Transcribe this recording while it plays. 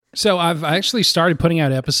So I've actually started putting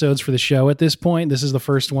out episodes for the show at this point. This is the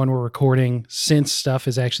first one we're recording since stuff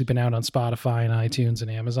has actually been out on Spotify and iTunes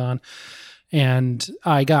and Amazon. And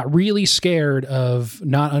I got really scared of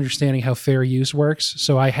not understanding how fair use works.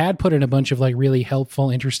 So I had put in a bunch of like really helpful,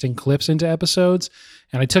 interesting clips into episodes,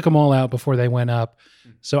 and I took them all out before they went up.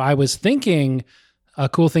 So I was thinking a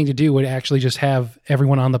cool thing to do would actually just have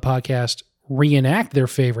everyone on the podcast reenact their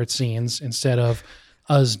favorite scenes instead of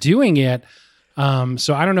us doing it.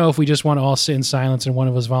 So I don't know if we just want to all sit in silence and one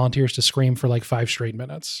of us volunteers to scream for like 5 straight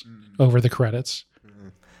minutes over the credits.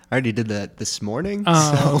 I already did that this morning.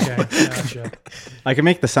 Oh, okay. Gotcha. I can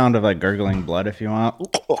make the sound of like gurgling blood if you want.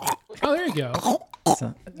 Oh, there you go.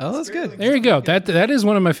 Oh, that's good. There you go. That is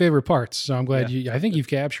one of my favorite parts. So I'm glad I think you've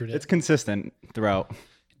captured it. It's consistent throughout.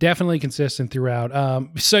 Definitely consistent throughout.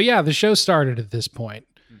 So yeah, the show started at this point.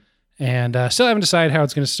 And still haven't decided how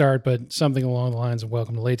it's going to start, but something along the lines of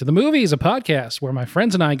Welcome to Late to the Movies, a podcast where my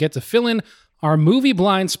friends and I get to fill in our movie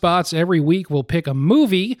blind spots. Every week we'll pick a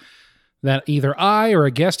movie that either I or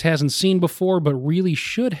a guest hasn't seen before, but really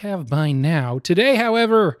should have by now. Today,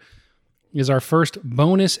 however, is our first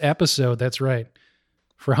bonus episode. That's right.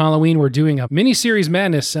 For Halloween, we're doing a mini-series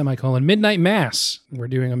madness, Midnight Mass. We're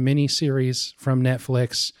doing a mini-series from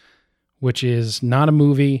Netflix, which is not a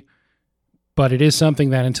movie, but it is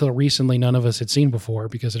something that until recently none of us had seen before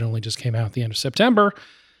because it only just came out at the end of September.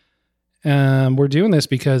 We're doing this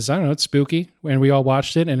because, I don't know, it's spooky, and we all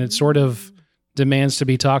watched it, and it sort of demands to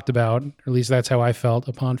be talked about, or at least that's how I felt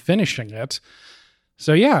upon finishing it.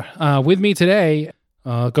 So yeah, with me today,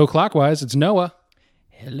 go clockwise, it's Noah.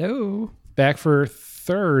 Hello. Back for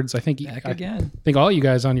thirds. I think Again. I think all you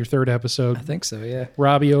guys on your third episode. I think so, yeah.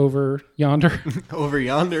 Robbie over yonder. Over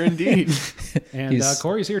yonder, indeed. And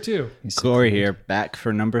Corey's here too. Corey here, back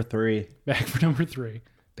for number 3. Back for number 3.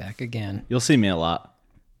 Back again. You'll see me a lot.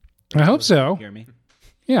 I hope so. Hear me?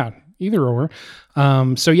 Yeah, either or.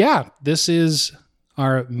 So yeah, this is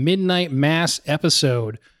our Midnight Mass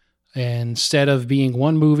episode. Instead of being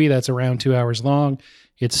one movie that's around 2 hours long,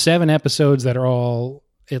 it's 7 episodes that are all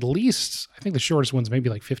at least, I think the shortest one's maybe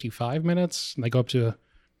like 55 minutes. And they go up to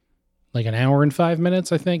like an hour and 5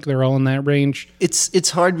 minutes, I think. They're all in that range. It's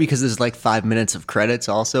hard because there's like 5 minutes of credits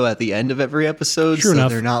also at the end of every episode. True so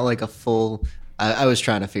enough. They're not like a full... I was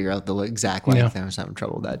trying to figure out the exact length. I was having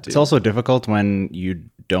trouble with that too. It's also difficult when you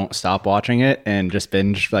don't stop watching it and just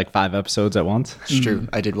binge like 5 episodes at once. It's true.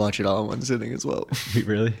 I did watch it all in one sitting as well.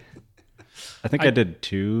 Really? I think I did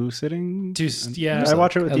 2 sittings. Yeah. I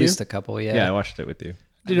watched it with At you. least a couple, yeah. Yeah, I watched it with you.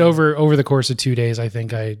 Did over the course of 2 days, I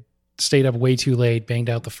think I stayed up way too late, banged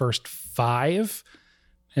out the first 5,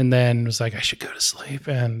 and then was like, I should go to sleep,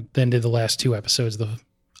 and then did the last 2 episodes the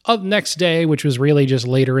next day, which was really just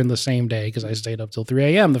later in the same day because I stayed up till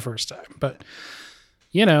 3 a.m. the first time. But,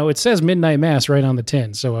 you know, it says Midnight Mass right on the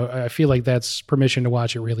tin, so I feel like that's permission to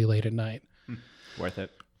watch it really late at night. Worth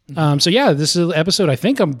it. So yeah, this is an episode I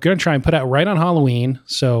think I'm going to try and put out right on Halloween.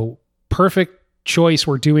 So perfect choice.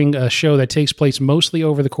 We're doing a show that takes place mostly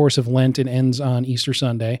over the course of Lent and ends on Easter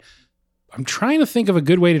Sunday. I'm trying to think of a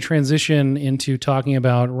good way to transition into talking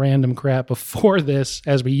about random crap before this,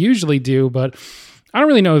 as we usually do, but I don't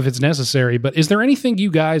really know if it's necessary. But is there anything you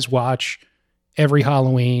guys watch every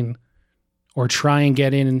Halloween or try and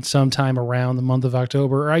get in sometime around the month of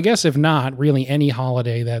October? Or I guess if not, really any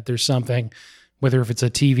holiday that there's something, whether if it's a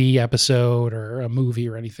TV episode or a movie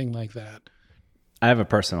or anything like that. I have a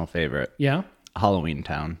personal favorite. Yeah? Halloween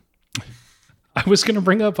Town. I was going to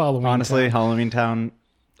bring up Halloween. Honestly, Town. Halloween Town.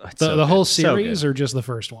 The whole series or just the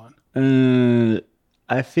first one?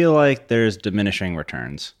 I feel like there's diminishing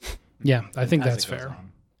returns. Yeah, I think that's fair.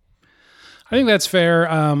 I think that's fair.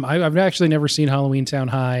 I've actually never seen Halloween Town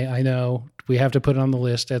High. I know we have to put it on the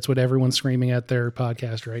list. That's what everyone's screaming at their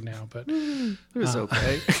podcast right now. But It was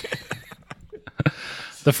okay.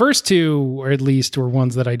 the first 2, or at least, were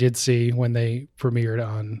ones that I did see when they premiered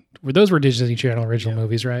on. Those were Disney Channel original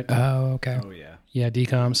movies, right? Oh, okay. Oh, yeah. Yeah,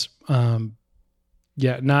 DComs.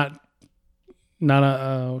 Yeah, not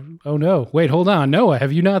a. Oh no! Wait, hold on, Noah.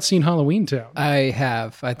 Have you not seen Halloween Town? I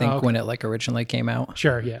have. I think okay. when it like originally came out.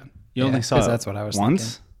 Sure. Yeah. You only saw 'cause it that's what I was once?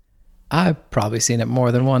 thinking. I've probably seen it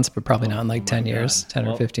more than once, but probably not in like 10 years, 10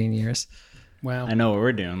 or 15 years. Wow. I know what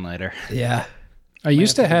we're doing later. Yeah. I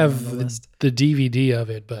used to have on the list. the DVD of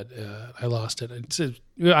it, but I lost it.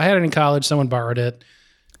 I had it in college. Someone borrowed it.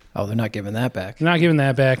 Oh, they're not giving that back. I'm not giving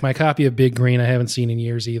that back. My copy of Big Green I haven't seen in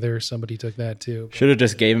years either. Somebody took that too. Should have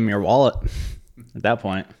just gave him your wallet at that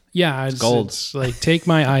point. Yeah, it's gold. It's like, take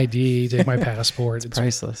my ID, take my passport. It's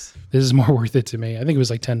Priceless. This is more worth it to me. I think it was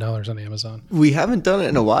like $10 on Amazon. We haven't done it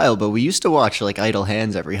in a while, but we used to watch like Idle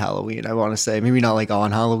Hands every Halloween. I want to say maybe not like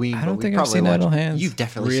on Halloween. I don't but we think I've probably seen watch- Idle Hands. You've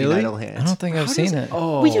definitely seen Really? Idle Hands. I don't think I've seen it.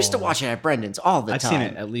 Oh, We used to watch it at Brendan's all the I've time. seen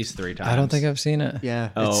it at least 3 times. I don't think I've seen it. Yeah.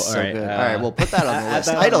 Oh, it's so all right, good. uh, all right, we'll put that on the add list.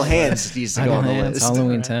 that on Idle the Hands needs to go Idle on the Hands, list.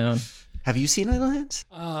 Halloween Town. Have you seen Idle Hands?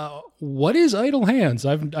 What is Idle Hands?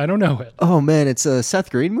 I don't know it. Oh man, it's a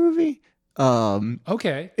Seth Green movie.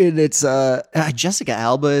 Okay. And it's Jessica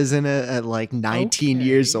Alba is in it at like 19 Okay.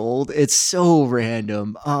 years old. It's so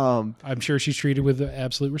random. I'm sure she's treated with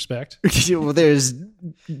absolute respect. Well, there's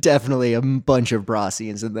definitely a bunch of bra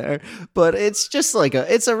scenes in there, but it's just like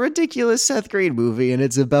it's a ridiculous Seth Green movie, and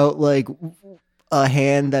it's about like a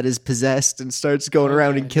hand that is possessed and starts going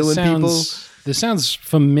around and killing people. This sounds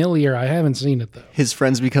familiar. I haven't seen it though. His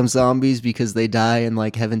friends become zombies because they die and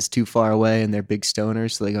like heaven's too far away and they're big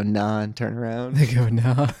stoners, so they go nah and turn around. They go,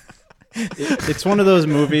 no. It's one of those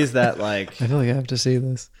movies that like I feel like I have to see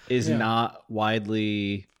this. is Yeah. not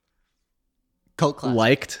widely Cult classic.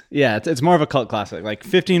 liked. Yeah, it's more of a cult classic. Like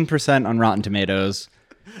 15% on Rotten Tomatoes.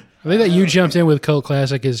 I think that you jumped in with Cult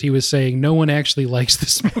Classic as he was saying no one actually likes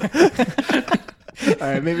this movie. All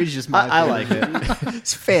right, maybe it's just my I favorite. like it.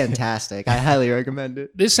 It's fantastic. I highly recommend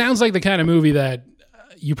it. This sounds like the kind of movie that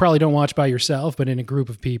you probably don't watch by yourself, but in a group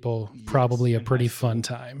of people, probably a pretty fun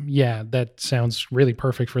time. Yeah, that sounds really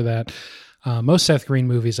perfect for that. Most Seth Green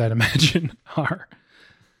movies, I'd imagine, are.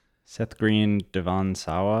 Seth Green, Devon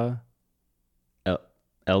Sawa,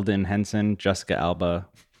 Eldon Henson, Jessica Alba,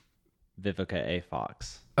 Vivica A.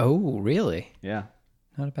 Fox. Oh, really? Yeah.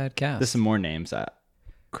 Not a bad cast. There's some more names.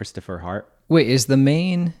 Christopher Hart. Wait, is the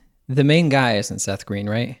main guy isn't Seth Green,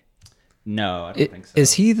 right? No, I don't think so.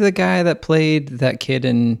 Is he the guy that played that kid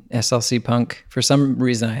in SLC Punk? For some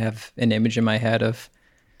reason, I have an image in my head of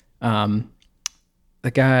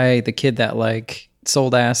the kid that like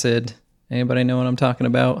sold acid. Anybody know what I'm talking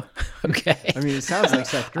about? Okay. I mean, it sounds like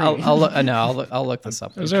Seth Green. I'll look. No, I'll look this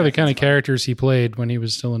up. Those are the kind of characters he played when he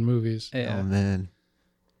was still in movies. Yeah. Oh man,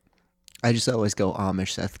 I just always go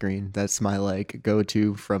Amish Seth Green. That's my like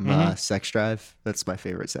go-to from Sex Drive. That's my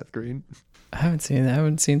favorite Seth Green. I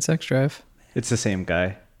haven't seen Sex Drive. It's the same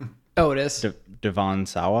guy. Oh, it is. Devon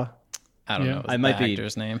Sawa. I don't Yeah. know. I might the be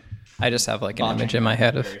actor's name. I just have like an botching image in my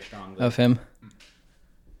head very strongly. of him.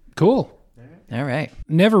 Cool. All right.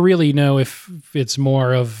 Never really know if it's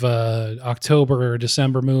more of October or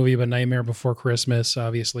December movie, but Nightmare Before Christmas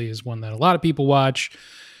obviously is one that a lot of people watch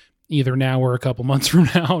either now or a couple months from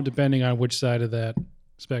now, depending on which side of that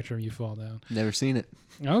spectrum you fall down. Never seen it.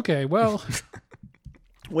 Okay, well,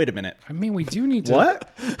 Wait a minute. I mean, we do need to. What?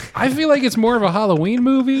 I feel like it's more of a Halloween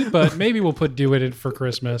movie, but maybe we'll do it in for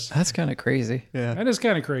Christmas. That's kind of crazy. Yeah, That is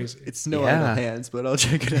kind of crazy. it's no Yeah. Idle Hands, but I'll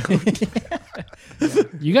check it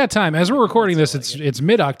out. You got time. As we're recording this, it's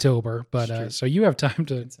mid-October, but so you have time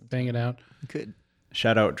to bang it out. Good.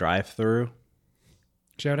 Shout out Drive Through.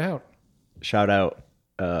 Shout out. Shout out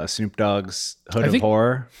Snoop Dogg's Hood I of think-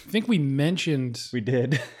 Horror. I think we mentioned We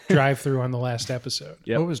did. drive-through on the last episode.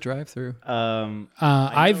 Yep. What was drive through?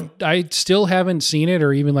 I still haven't seen it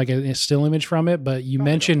or even like a still image from it, but you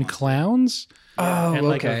mentioned clowns. Oh, and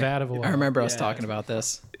like a okay. vat of oil. I remember us talking about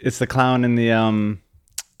this. It's the clown in the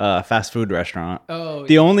fast food restaurant. Oh,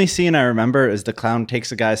 The only scene I remember is the clown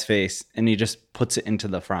takes a guy's face and he just puts it into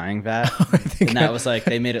the frying vat. And that was like,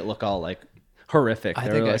 they made it look all like horrific. I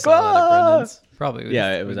They think were I like, saw that at "Ah!" Brendan's. Probably. with-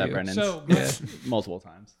 Yeah, it was with at you. Brennan's. So Multiple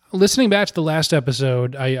times. listening back to the last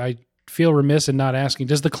episode, I feel remiss in not asking,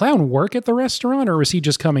 does the clown work at the restaurant or is he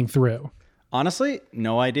just coming through? Honestly,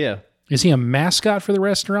 no idea. Is he a mascot for the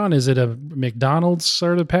restaurant? Is it a McDonald's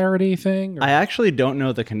sort of parody thing? Or- I actually don't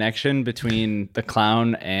know the connection between the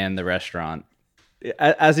clown and the restaurant.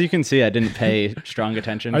 As you can see, I didn't pay strong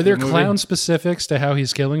attention. Are to there the movie. clown specifics to how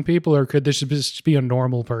he's killing people, or could this just be a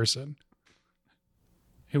normal person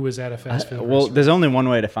who was at a fast food Well, restaurant? there's only one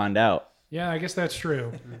way to find out. Yeah, I guess that's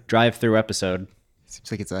true. Drive-through episode.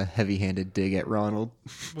 Seems like it's a heavy-handed dig at Ronald.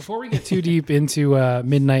 Before we get too deep into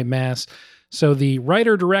Midnight Mass, so the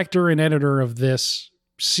writer, director, and editor of this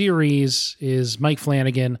series is Mike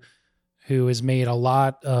Flanagan, who has made a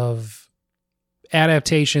lot of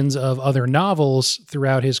adaptations of other novels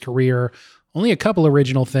throughout his career. Only a couple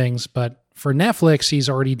original things, but for Netflix, he's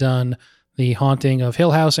already done The Haunting of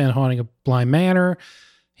Hill House and Haunting of Bly Manor.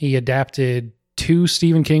 He adapted 2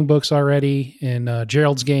 Stephen King books already in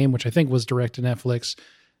Gerald's Game, which I think was direct to Netflix,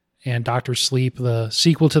 and Doctor Sleep, the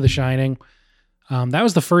sequel to The Shining. That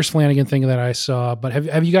was the first Flanagan thing that I saw. But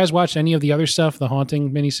have you guys watched any of the other stuff, the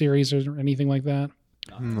Haunting miniseries or anything like that?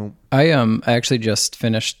 I actually just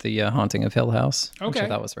finished the Haunting of Hill House, which Okay. I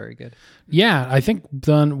thought was very good. Yeah, I think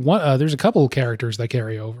there's a couple characters that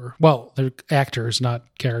carry over. Well, they're actors, not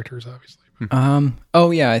characters, obviously.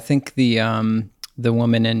 Oh yeah, I think the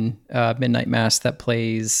woman in Midnight Mass that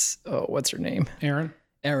plays what's her name? Aaron.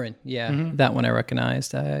 Erin. Yeah, that one I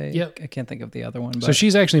recognized. I can't think of the other one. But... So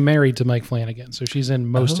she's actually married to Mike Flanagan, so she's in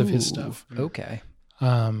most of his stuff. Okay.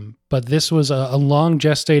 But this was a long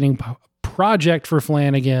gestating project for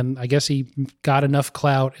Flanagan. I guess he got enough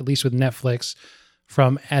clout, at least with Netflix,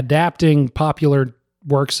 from adapting popular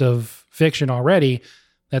works of fiction already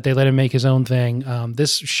that they let him make his own thing.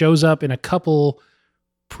 This shows up in a couple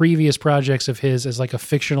previous projects of his as like a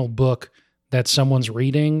fictional book that someone's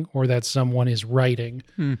reading or that someone is writing.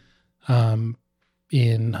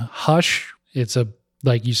 In Hush, it's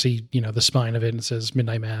like you see, the spine of it and it says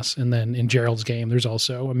Midnight Mass. And then in Gerald's Game, there's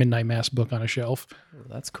also a Midnight Mass book on a shelf. Oh,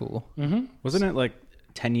 that's cool. Wasn't it like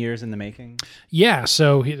 10 years in the making? Yeah.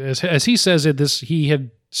 So as he says it, he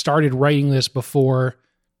had started writing this before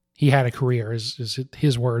he had a career, is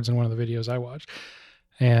his words in one of the videos I watched.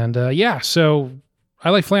 And so I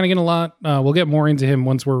like Flanagan a lot. We'll get more into him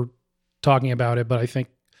once we're talking about it. But I think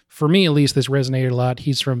for me, at least, this resonated a lot.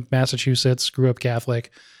 He's from Massachusetts, grew up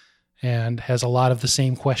Catholic, and has a lot of the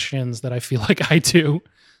same questions that I feel like I do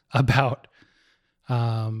about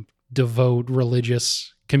devout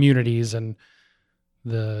religious communities and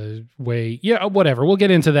the way, whatever. We'll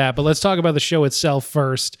get into that, but let's talk about the show itself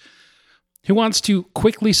first. Who wants to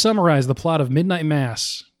quickly summarize the plot of Midnight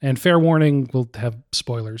Mass? And fair warning, we'll have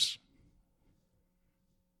spoilers.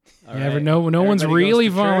 No one's really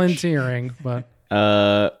volunteering, but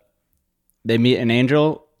they meet an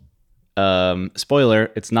angel.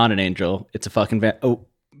 Spoiler, it's not an angel. It's a fucking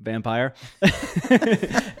vampire.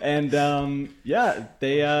 And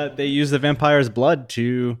they use the vampire's blood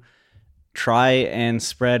to try and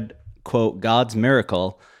spread, quote, God's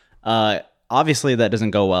miracle. Obviously that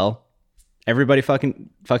doesn't go well. Everybody fucking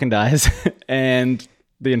dies and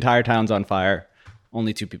the entire town's on fire.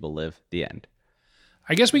 Only 2 people live. The end.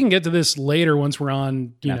 I guess we can get to this later once we're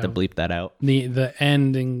on, have to bleep that out. The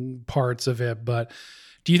ending parts of it, but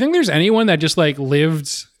do you think there's anyone that just like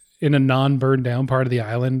lived in a non-burned down part of the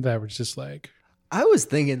island that was just like... I was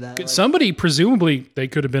thinking that. Somebody, presumably, they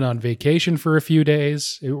could have been on vacation for a few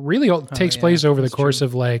days. It really all takes place over the course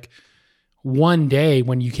of like one day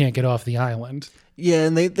when you can't get off the island. Yeah,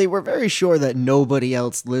 and they were very sure that nobody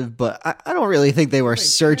else lived, but I don't really think they were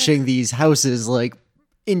searching these houses like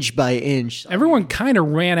inch by inch. Everyone kind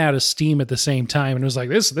of ran out of steam at the same time and was like,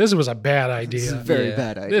 this was a bad idea. This is a very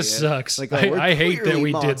bad idea. This sucks. Like, I hate that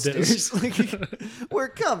we monsters. did this. Like, we're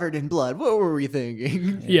covered in blood. What were we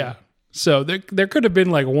thinking? Yeah. So there could have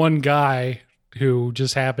been like one guy who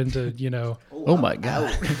just happened to, Oh my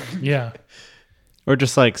God. Yeah. Or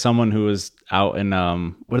just like someone who was out in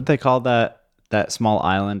what did they call that small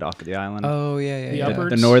island off of the island? Oh yeah. The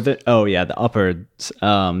upwards? The northern. Oh yeah, the upwards.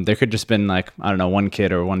 There could just been like, I don't know, one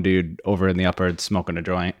kid or one dude over in the upwards smoking a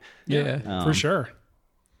joint. Yeah. For sure.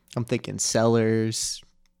 I'm thinking cellars.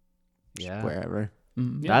 Yeah. Wherever.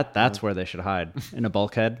 That's where they should hide, in a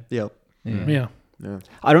bulkhead. Yep. Yeah.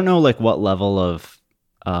 I don't know like what level of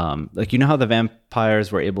like, how the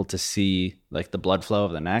vampires were able to see like the blood flow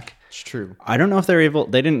of the neck. It's true. I don't know if they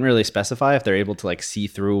didn't really specify if they're able to like see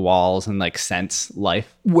through walls and like sense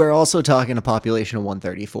life. We're also talking a population of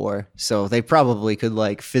 134, so they probably could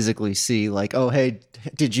like physically see like, oh hey,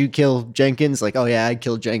 did you kill Jenkins? Like, oh yeah, I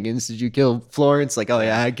killed Jenkins. Did you kill Florence? Like, oh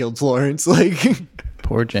yeah, I killed Florence. Like,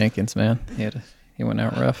 Poor Jenkins, man. He went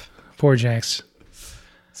out rough. Poor Jenks.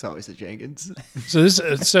 it's always the Jenkins.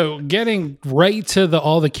 So getting right to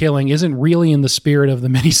all the killing isn't really in the spirit of the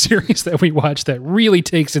miniseries that we watched. That really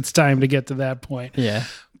takes its time to get to that point. Yeah.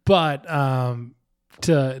 But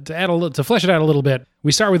to add to flesh it out a little bit,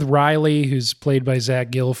 we start with Riley, who's played by Zach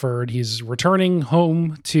Gilford. He's returning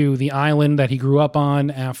home to the island that he grew up on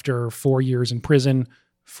after 4 years in prison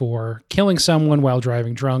for killing someone while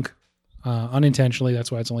driving drunk, unintentionally.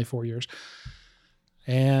 That's why it's only 4 years.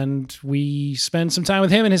 And we spend some time with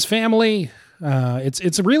him and his family.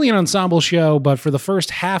 It's really an ensemble show, but for the first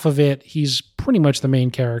half of it, he's pretty much the main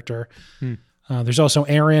character. There's also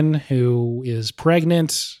Erin, who is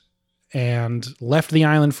pregnant and left the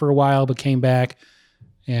island for a while, but came back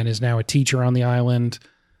and is now a teacher on the island.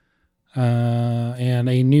 And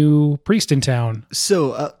a new priest in town.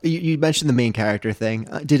 So you mentioned the main character thing.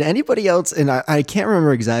 Did anybody else, and I can't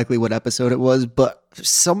remember exactly what episode it was, but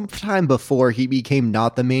sometime before he became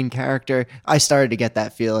not the main character, I started to get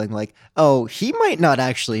that feeling like, oh, he might not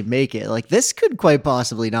actually make it. Like, this could quite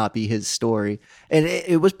possibly not be his story. And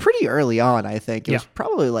it was pretty early on, I think. It was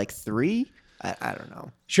probably like 3. I don't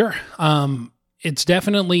know. Sure. It's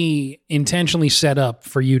definitely intentionally set up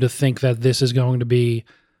for you to think that this is going to be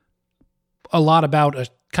a lot about a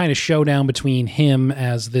kind of showdown between him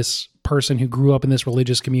as this person who grew up in this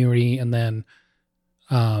religious community and then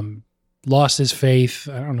lost his faith.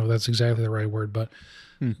 I don't know if that's exactly the right word, but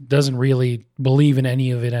doesn't really believe in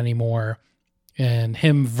any of it anymore. And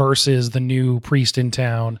him versus the new priest in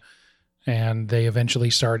town. And they eventually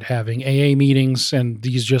start having AA meetings and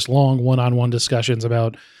these just long one-on-one discussions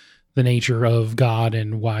about the nature of God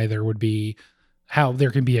and why there would be, how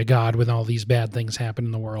there can be a God when all these bad things happen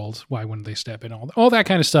in the world. Why wouldn't they step in? All that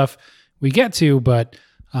kind of stuff we get to, but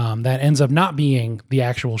that ends up not being the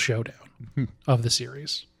actual showdown of the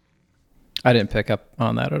series. I didn't pick up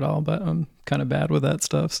on that at all, but I'm kind of bad with that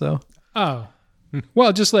stuff. So, Oh,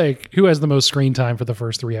 well, just like who has the most screen time for the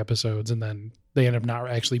first 3 episodes, and then they end up not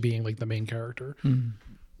actually being like the main character.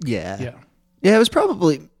 Yeah. Yeah, it was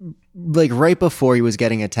probably like right before he was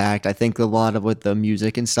getting attacked. I think a lot of with the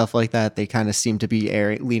music and stuff like that, they kind of seemed to be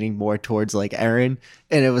leaning more towards like Eren.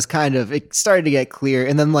 And it started to get clear.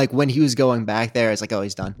 And then like when he was going back there, it's like, oh,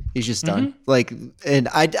 he's done. He's just done. Like, and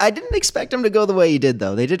I didn't expect him to go the way he did,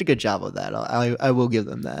 though. They did a good job with that. I will give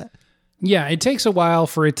them that. Yeah, it takes a while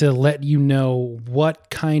for it to let you know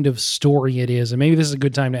what kind of story it is. And maybe this is a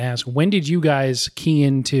good time to ask, when did you guys key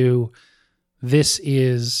into this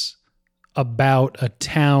is about a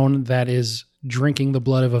town that is drinking the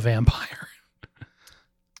blood of a vampire?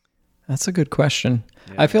 that's a good question.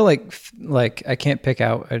 Yeah. I feel like I can't pick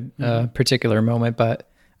out a particular moment, but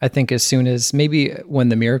I think as soon as maybe when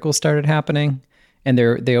the miracles started happening, and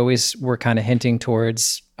they always were kind of hinting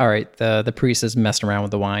towards, all right, the priest is messing around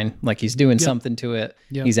with the wine. Like he's doing something to it.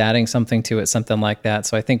 Yep. He's adding something to it, something like that.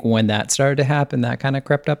 So I think when that started to happen, that kind of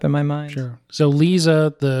crept up in my mind. Sure. So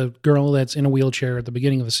Lisa, the girl that's in a wheelchair at the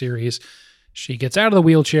beginning of the series, she gets out of the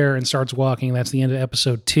wheelchair and starts walking. That's the end of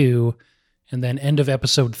episode 2. And then end of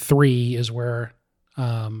episode 3 is where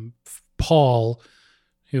Paul,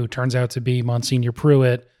 who turns out to be Monsignor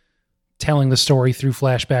Pruitt, telling the story through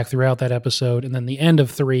flashback throughout that episode. And then the end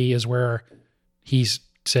of 3 is where he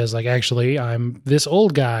says, like, actually, I'm this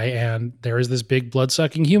old guy and there is this big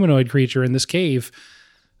blood-sucking humanoid creature in this cave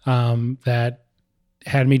that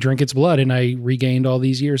had me drink its blood, and I regained all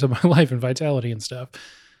these years of my life and vitality and stuff.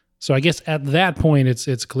 So I guess at that point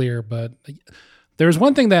it's clear, but there's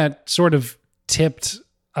one thing that sort of tipped,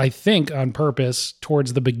 I think on purpose,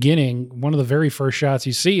 towards the beginning. One of the very first shots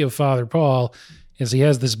you see of Father Paul is he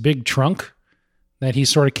has this big trunk that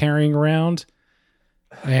he's sort of carrying around.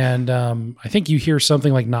 And I think you hear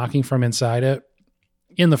something like knocking from inside it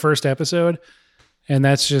in the first episode. And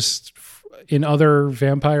that's just, in other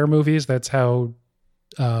vampire movies, that's how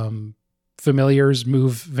familiars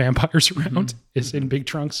move vampires around, is in big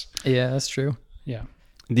trunks. Yeah, that's true. Yeah.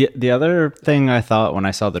 The other thing I thought when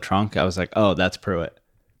I saw the trunk, I was like, oh, that's Pruitt.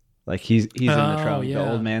 Like he's in the trunk. Yeah.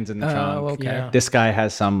 The old man's in the trunk. Okay. Yeah. This guy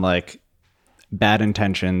has some like bad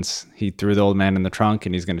intentions. He threw the old man in the trunk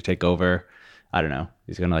and he's going to take over. I don't know.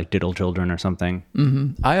 He's going to like diddle children or something.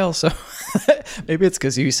 Mm-hmm. I also, maybe it's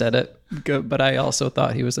because you said it, but I also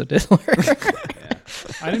thought he was a diddler.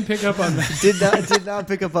 I didn't pick up on that. Did not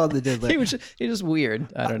pick up on the diddler. He was just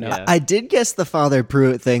weird. I don't know. Yeah. I did guess the Father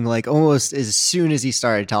Pruitt thing like almost as soon as he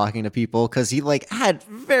started talking to people, because he like had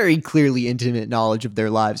very clearly intimate knowledge of their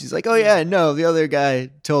lives. He's like, oh yeah, no, the other guy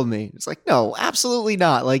told me. It's like, no, absolutely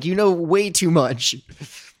not. Like, you know way too much.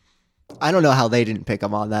 I don't know how they didn't pick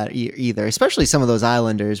him on that either, especially some of those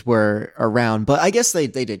Islanders were around, but I guess they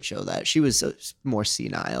did show that. She was more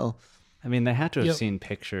senile. I mean, they had to have seen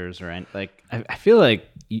pictures or anything. Like, I feel like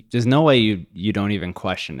there's no way you don't even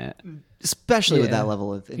question it. Especially with that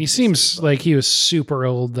level of... He seems like he was super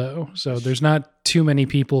old, though. So there's not too many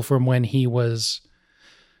people from when he was...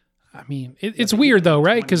 I mean, it's weird, though,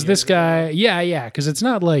 right? Because this guy... Yeah, because it's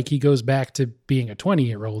not like he goes back to being a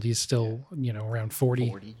 20-year-old. He's still, around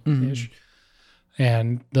 40-ish. Mm-hmm.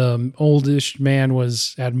 And the oldest man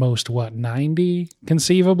was at most, 90,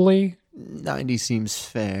 conceivably? 90 seems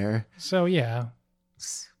fair. So, yeah.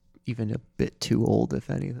 Even a bit too old, if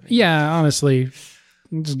anything. Yeah, honestly,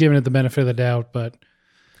 I'm just giving it the benefit of the doubt, but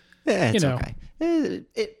it's okay.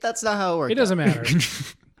 That's not how it works. It doesn't matter.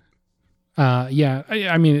 Yeah,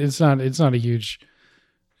 I mean, it's not a huge.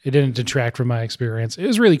 It didn't detract from my experience. It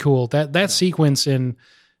was really cool that sequence in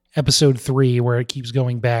episode 3 where it keeps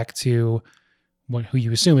going back to who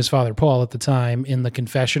you assume is Father Paul at the time in the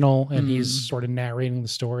confessional, and he's sort of narrating the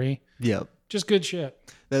story. Yep. Just good shit.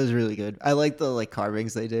 That was really good. I like the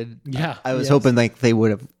carvings they did. Yeah. I was hoping they would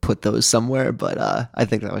have put those somewhere, but I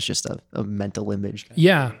think that was just a mental image.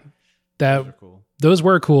 Yeah. Those are cool. Those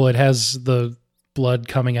were cool. It has blood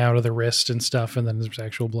coming out of the wrist and stuff, and then there's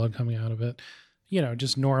actual blood coming out of it. You know,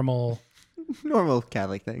 just normal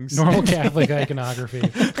Catholic things. normal Catholic iconography.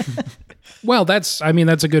 Well, that's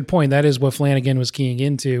a good point. That is what Flanagan was keying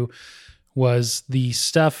into, was the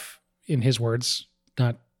stuff, in his words,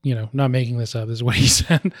 not making this up, this is what he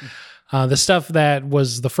said. The stuff that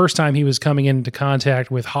was the first time he was coming into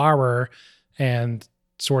contact with horror and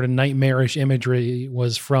sort of nightmarish imagery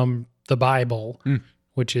was from the Bible,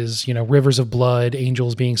 which is, rivers of blood,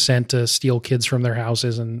 angels being sent to steal kids from their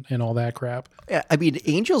houses and all that crap. Yeah, I mean,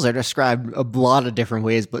 angels are described a lot of different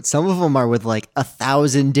ways, but some of them are with like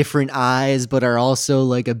 1,000 different eyes, but are also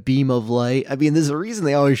like a beam of light. I mean, there's a reason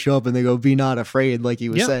they always show up and they go, "Be not afraid," like he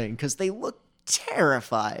was saying, because they look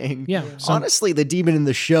terrifying. Yeah. Honestly, the demon in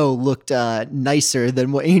the show looked nicer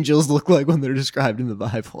than what angels look like when they're described in the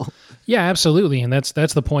Bible. Yeah, absolutely. And that's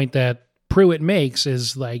the point that Pruitt makes,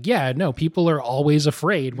 is like, people are always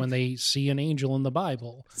afraid when they see an angel in the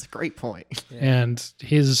Bible. It's a great point. And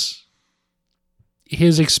his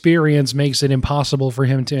experience makes it impossible for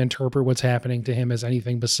him to interpret what's happening to him as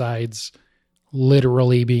anything besides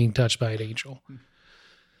literally being touched by an angel.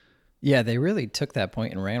 Yeah, they really took that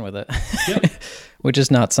point and ran with it, which is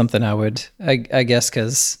not something I guess,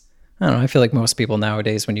 because I don't know, I feel like most people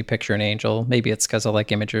nowadays, when you picture an angel, maybe it's because of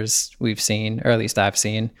like images we've seen, or at least I've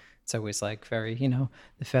seen, it's always like very,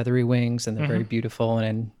 the feathery wings, and they're very beautiful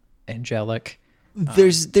and angelic.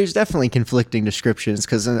 There's definitely conflicting descriptions,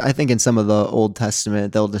 because I think in some of the Old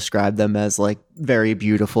Testament they'll describe them as like very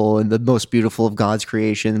beautiful and the most beautiful of God's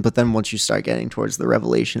creation, but then once you start getting towards the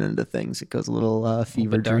revelation into things, it goes a little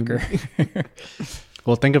fever darker.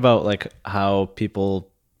 Well, think about like how people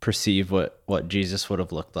perceive what Jesus would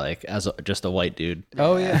have looked like as just a white dude.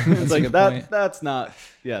 Oh yeah, It's like that's not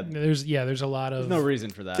There's a lot of no reason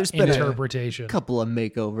for that. There's been interpretation. a couple of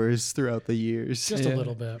makeovers throughout the years. Just a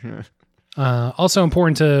little bit. Also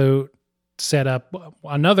important to set up,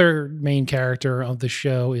 another main character of the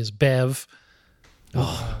show is Bev.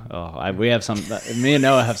 We have some. Me and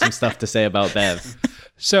Noah have some stuff to say about Bev.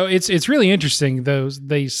 So it's really interesting.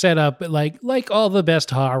 They set up like all the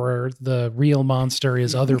best horror, the real monster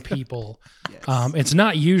is other people. Yes. It's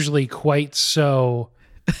not usually quite so.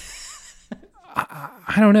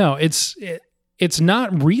 I don't know. It's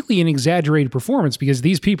not really an exaggerated performance, because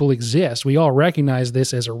these people exist. We all recognize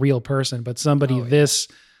this as a real person, but somebody this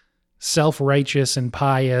self-righteous and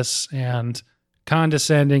pious and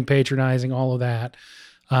condescending, patronizing, all of that.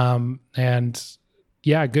 And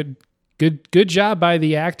yeah, good job by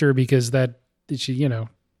the actor, because that she,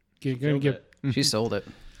 She sold it.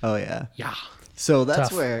 Oh yeah. yeah. So that's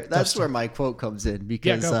Tough where my quote comes in,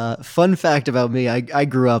 because go. fun fact about me, I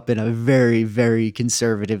grew up in a very, very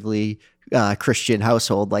conservatively Christian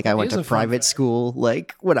household. Like I went is to a fun private fact. school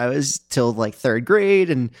like when I was till like third grade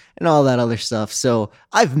and all that other stuff. So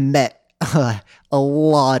I've met a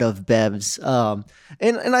lot of Bevs.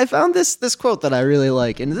 And I found this quote that I really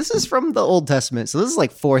like, and this is from the Old Testament. So this is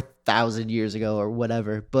like 4,000 years ago or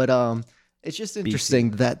whatever. But it's just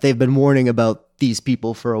interesting that they've been warning about these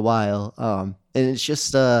people for a while. And it's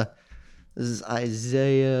just this is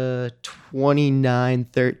Isaiah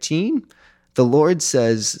 29:13. The Lord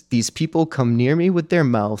says, "These people come near me with their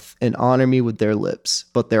mouth and honor me with their lips,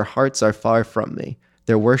 but their hearts are far from me.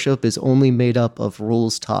 Their worship is only made up of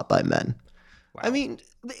rules taught by men." Wow. I mean,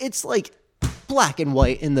 it's like black and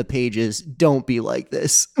white in the pages. Don't be like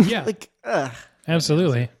this. Yeah. Ugh.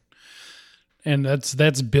 Absolutely. And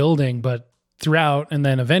that's building, but throughout, and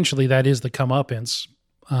then eventually that is the comeuppance.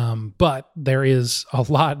 But there is a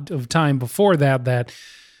lot of time before that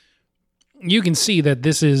you can see that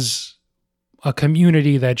this is a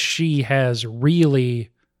community that she has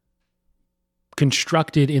really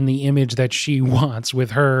constructed in the image that she wants,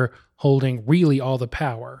 with her holding really all the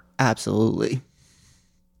power. Absolutely.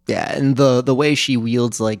 Yeah, and the way she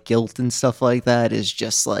wields like guilt and stuff like that is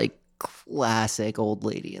just like classic old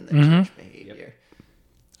lady in the church behavior.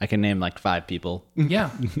 I can name like 5 people.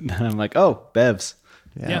 Yeah. And I'm like, oh, Bevs.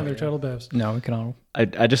 Yeah, they're total Bevs. No, we can all.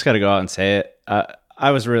 I just got to go out and say it.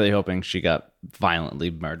 I was really hoping she got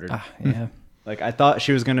violently murdered. Yeah. Like I thought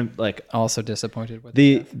she was gonna like. Also disappointed with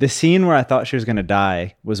The scene where I thought she was gonna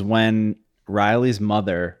die was when Riley's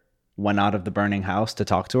mother went out of the burning house to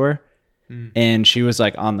talk to her, and she was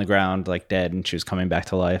like on the ground, like dead, and she was coming back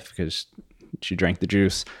to life because she drank the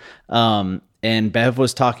juice. And Bev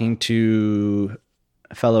was talking to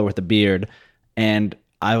a fellow with a beard, and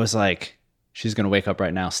I was like, she's gonna wake up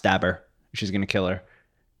right now, stab her, she's gonna kill her.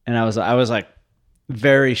 And I was like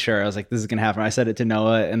very sure. I was like, this is gonna happen. I said it to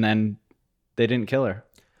Noah, and then they didn't kill her.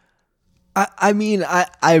 I mean,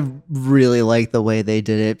 I really like the way they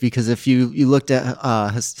did it, because if you looked at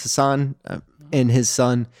Hassan, and his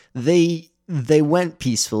son, they went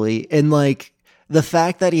peacefully. And like the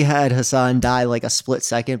fact that he had Hassan die like a split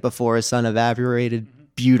second before his son evaporated,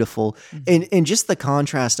 beautiful. And just the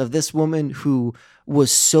contrast of this woman who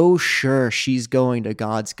was so sure she's going to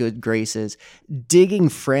God's good graces, digging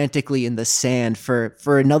frantically in the sand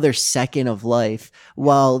for another second of life,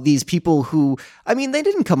 while these people who, I mean, they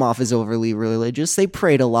didn't come off as overly religious. They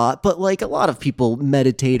prayed a lot, but like a lot of people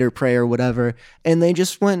meditate or pray or whatever, and they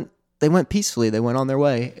went peacefully. They went on their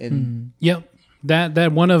way. And Yep.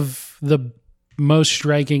 That one of the most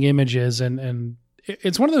striking images, and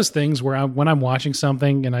it's one of those things where when I'm watching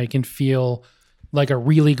something and I can feel like a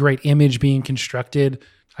really great image being constructed,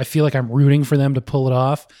 I feel like I'm rooting for them to pull it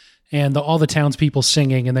off. And all the townspeople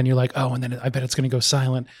singing, and then you're like, oh, and then I bet it's going to go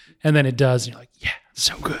silent. And then it does. And you're like, yeah,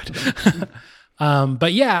 so good.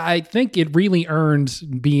 But yeah, I think it really earned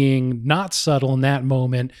being not subtle in that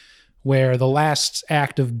moment where the last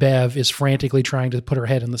act of Bev is frantically trying to put her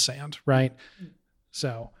head in the sand, right?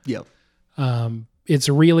 So yep. It's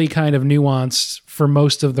really kind of nuanced for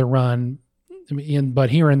most of the run. But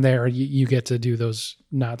here and there, you get to do those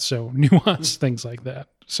not so nuanced things like that.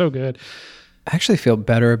 So good. I actually feel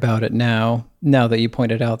better about it now that you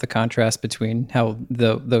pointed out the contrast between how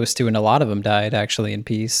those two and a lot of them died actually in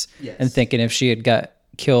peace. Yes. And thinking if she had got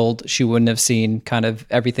killed, she wouldn't have seen kind of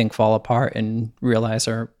everything fall apart and realize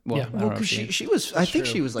her. Well, Yeah. I don't know if she was. I think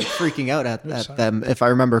she was like freaking out at them, if I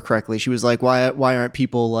remember correctly. She was like, "Why aren't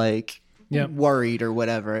people like worried or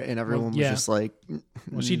whatever?" And everyone was just like,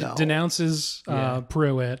 Well, she no. denounces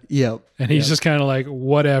Pruitt, Yep. and he's just kind of like,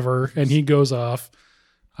 whatever, and he goes off.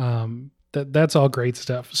 That's all great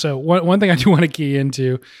stuff. So one thing I do want to key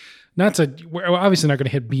into, we're obviously not going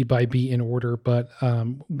to hit beat by beat in order, but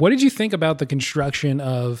what did you think about the construction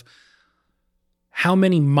of how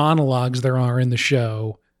many monologues there are in the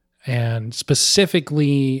show, and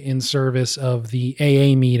specifically in service of the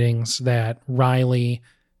AA meetings that Riley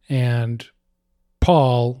and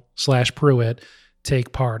Paul / Pruitt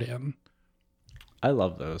take part in? I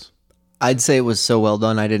love those. I'd say it was so well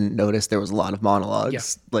done. I didn't notice there was a lot of monologues.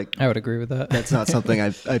 Yeah. Like I would agree with that. that's not something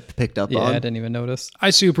I picked up Yeah, on. I didn't even notice.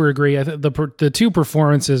 I super agree. I the two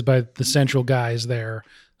performances by the central guys there,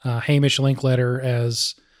 Hamish Linklater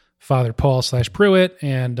as Father Paul / Pruitt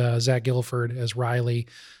and Zach Gilford as Riley,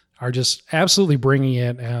 are just absolutely bringing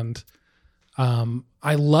it. And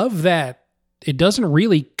I love that it doesn't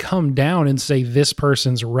really come down and say this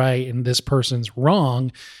person's right and this person's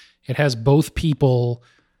wrong. It has both people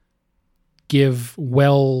give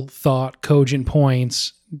well thought, cogent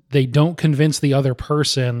points. They don't convince the other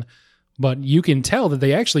person, but you can tell that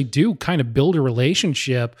they actually do kind of build a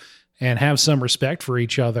relationship and have some respect for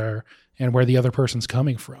each other and where the other person's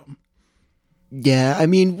coming from. Yeah, I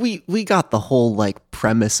mean, we got the whole like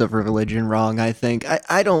premise of religion wrong, I think.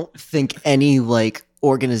 I don't think any like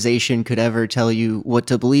organization could ever tell you what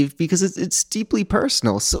to believe because it's deeply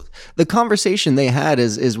personal. So the conversation they had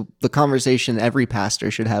is the conversation every pastor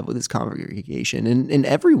should have with his congregation, and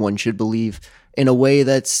everyone should believe in a way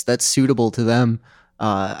that's suitable to them.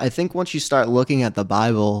 I think once you start looking at the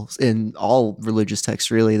Bible in all religious texts,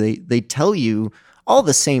 really, they tell you all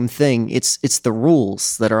the same thing. It's the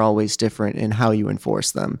rules that are always different in how you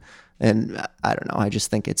enforce them. And I don't know. I just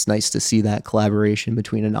think it's nice to see that collaboration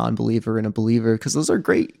between a non-believer and a believer because those are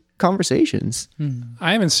great conversations.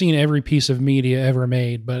 I haven't seen every piece of media ever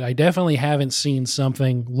made, but I definitely haven't seen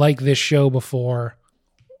something like this show before,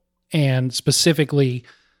 and specifically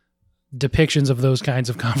depictions of those kinds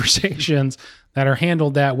of conversations that are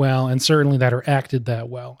handled that well and certainly that are acted that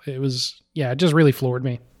well. It it just really floored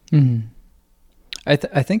me. Mm-hmm. I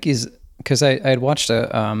think he's, because I had watched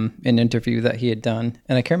an interview that he had done,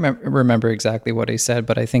 and I can't remember exactly what he said,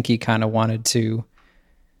 but I think he kind of wanted to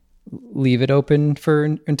leave it open for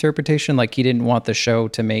interpretation. Like he didn't want the show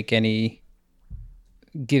to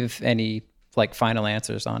give any like final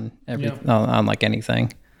answers on on like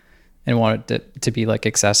anything, and wanted it to be like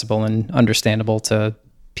accessible and understandable to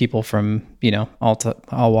people from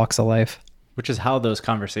all walks of life. Which is how those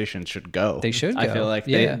conversations should go. They should I go. feel like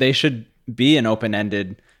Yeah. they should be an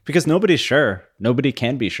open-ended, because nobody's sure. Nobody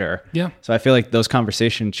can be sure. Yeah. So I feel like those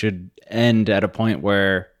conversations should end at a point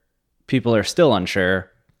where people are still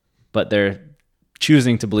unsure, but they're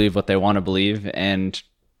choosing to believe what they want to believe. And,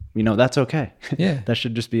 that's okay. Yeah. That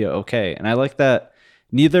should just be okay. And I like that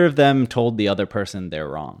neither of them told the other person they're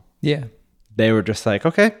wrong. Yeah. They were just like,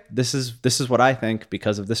 okay, this is what I think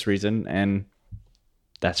because of this reason. And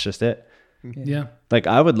that's just it. Yeah. Like,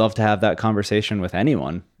 I would love to have that conversation with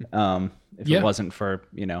anyone. If it wasn't for,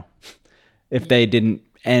 if they didn't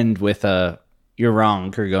end with you're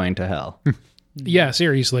wrong, you're going to hell. Yeah,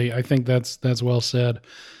 seriously. I think that's well said.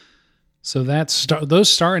 So those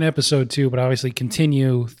start in episode 2, but obviously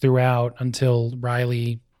continue throughout until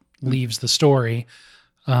Riley leaves the story.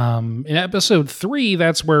 In episode 3,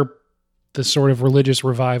 that's where the sort of religious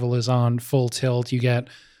revival is on full tilt. You get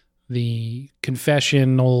the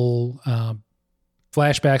confessional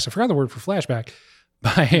flashbacks. I forgot the word for flashback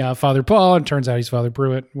by Father Paul. It turns out he's Father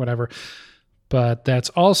Pruitt, whatever. But that's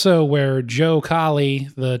also where Joe Colley,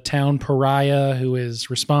 the town pariah who is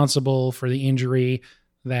responsible for the injury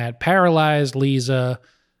that paralyzed Lisa,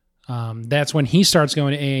 that's when he starts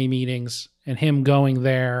going to AA meetings, and him going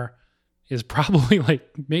there is probably like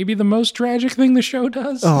maybe the most tragic thing the show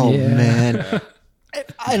does. Oh, Yeah. man.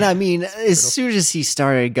 And I mean, as soon as he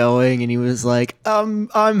started going and he was like, I'm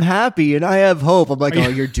happy and I have hope. I'm like, oh,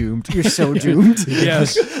 you're doomed. You're so doomed.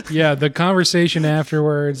 Yes. Yeah. The conversation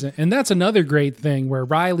afterwards. And that's another great thing where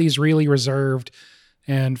Riley's really reserved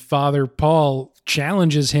and Father Paul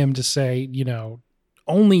challenges him to say,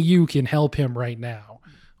 only you can help him right now.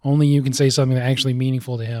 Only you can say something that's actually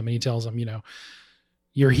meaningful to him. And he tells him,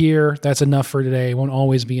 you're here. That's enough for today. It won't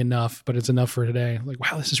always be enough, but it's enough for today. Like,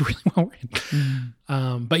 wow, this is really well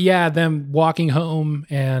written. But yeah, them walking home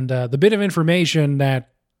and the bit of information that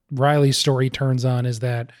Riley's story turns on is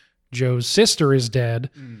that Joe's sister is dead.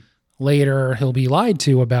 Later, he'll be lied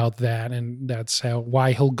to about that, and that's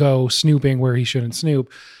why he'll go snooping where he shouldn't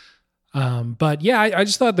snoop. But yeah, I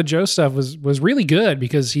just thought the Joe stuff was really good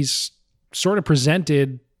because he's sort of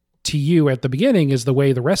presented to you at the beginning as the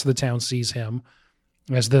way the rest of the town sees him,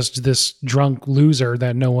 as this drunk loser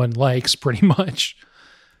that no one likes, pretty much.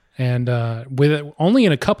 And with only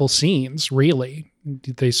in a couple scenes, really,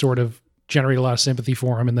 they sort of generate a lot of sympathy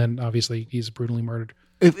for him, and then obviously he's brutally murdered.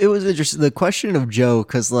 It was interesting, the question of Joe,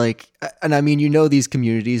 because and I mean, these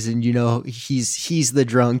communities, and he's the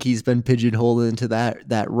drunk, he's been pigeonholed into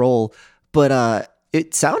that role, but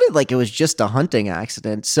it sounded like it was just a hunting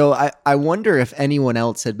accident. So I wonder if anyone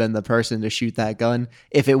else had been the person to shoot that gun,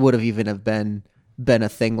 if it would have even have been a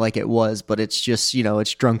thing like it was, but it's just,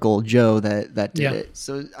 it's drunk old Joe that did it.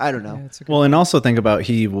 So I don't know. Yeah, it's a good Well, and also think about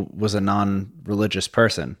he was a non-religious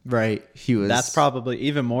person. Right. He was. That's probably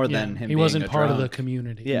even more than him. He wasn't being a part of the drunk.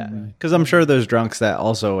 community. Yeah, because I'm sure there's drunks that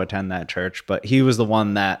also attend that church, but he was the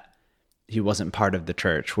one that he wasn't part of the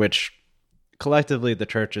church, which collectively the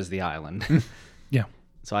church is the island. Yeah.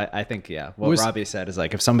 So I think, what Robbie said is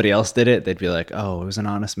like, if somebody else did it, they'd be like, oh, it was an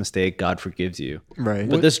honest mistake. God forgives you. Right.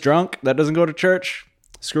 But this drunk that doesn't go to church,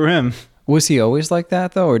 screw him. Was he always like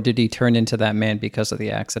that, though, or did he turn into that man because of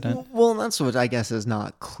the accident? Well, that's what I guess is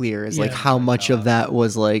not clear, is like Yeah. how much of that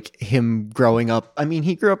was like him growing up. I mean,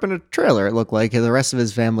 he grew up in a trailer, it looked like, and the rest of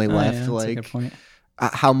his family Oh, left. yeah, that's a Like, good point.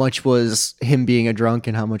 how much was him being a drunk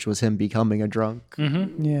and how much was him becoming a drunk?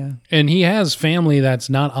 Yeah. And he has family that's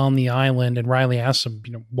not on the island. And Riley asks him,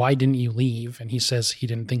 why didn't you leave? And he says he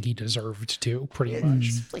didn't think he deserved to, pretty much.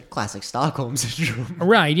 It's like classic Stockholm syndrome.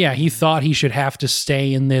 Right. Yeah. He thought he should have to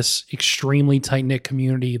stay in this extremely tight knit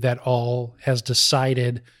community that all has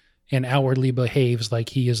decided and outwardly behaves like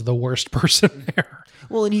he is the worst person there.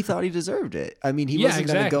 Well, and he thought he deserved it. I mean, he Yeah, wasn't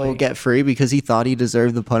going to exactly. go get free because he thought he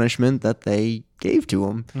deserved the punishment that they gave to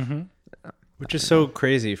him. Which is so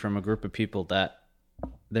crazy from a group of people that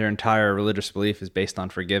their entire religious belief is based on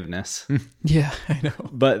forgiveness. Yeah, I know.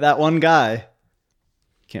 But that one guy,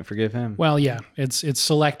 can't forgive him. Well, yeah, it's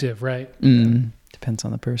selective, right? Depends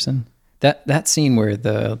on the person. That scene where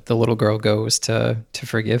the little girl goes to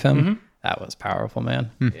forgive him, that was powerful,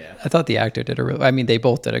 man. Yeah. I thought the actor did they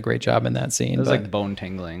both did a great job in that scene. It was but- like bone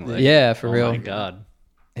tingling. Like, yeah, for oh real. my God.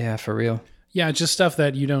 Yeah, for real. Yeah, it's just stuff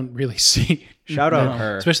that you don't really see. Shout out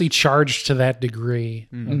her. Especially charged to that degree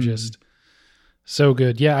of just so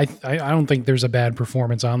good. Yeah, I don't think there's a bad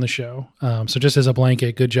performance on the show. So just as a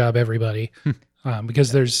blanket, good job, everybody.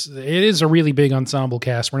 Because it is a really big ensemble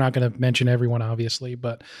cast. We're not going to mention everyone, obviously,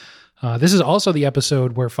 but this is also the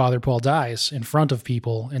episode where Father Paul dies in front of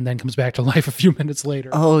people and then comes back to life a few minutes later.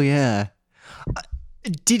 Oh, yeah.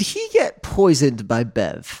 Did he get poisoned by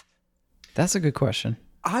Bev? That's a good question.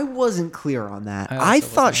 I wasn't clear on that. I also I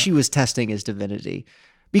wasn't. thought she was testing his divinity.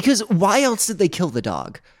 Because why else did they kill the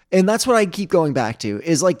dog? And that's what I keep going back to,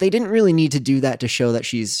 is like they didn't really need to do that to show that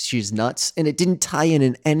she's nuts, and it didn't tie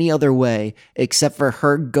in any other way except for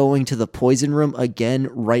her going to the poison room again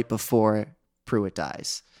right before Pruitt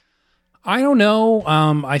dies. I don't know.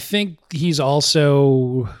 I think he's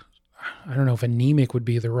also, I don't know if anemic would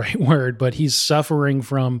be the right word, but he's suffering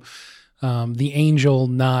from the angel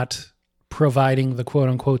not providing the quote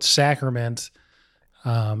unquote sacrament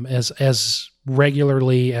as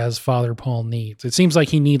regularly as Father Paul needs. It seems like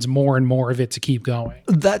he needs more and more of it to keep going.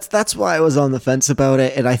 That's why I was on the fence about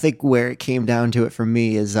it, and I think where it came down to it for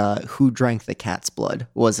me is who drank the cat's blood.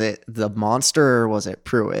 Was it the monster or was it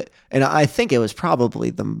Pruitt? And I think it was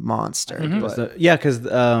probably the monster. But Because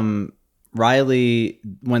Riley,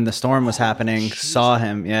 when the storm was happening, saw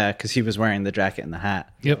him. Yeah, because he was wearing the jacket and the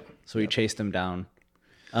hat. Yep. So he chased him down.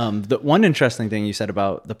 The one interesting thing you said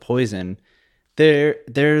about the poison,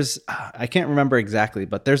 there's I can't remember exactly,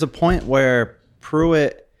 but there's a point where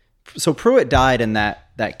Pruitt died in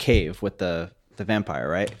that cave with the vampire,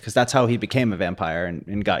 right? Because that's how he became a vampire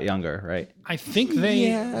and got younger, right? I think they,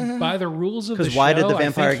 by the rules of the show... Because why did the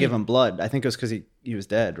vampire give him blood? I think it was because he was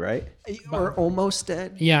dead, right? or almost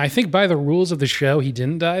dead. Yeah, I think by the rules of the show, he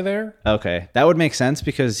didn't die there. Okay, that would make sense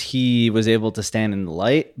because he was able to stand in the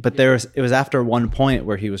light, but it was after one point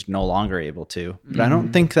where he was no longer able to. But I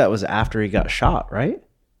don't think that was after he got shot, right?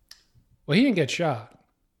 Well, he didn't get shot.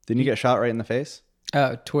 Didn't he get shot right in the face?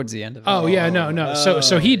 Towards the end of it. Oh, yeah, no.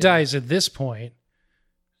 So he dies at this point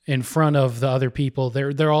in front of the other people.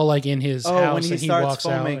 They're all like in his house when he and he starts walks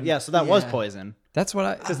foaming. out. And, Yeah, so that was poison. That's what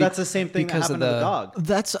I... Because that's the same thing that because happened of to the dog.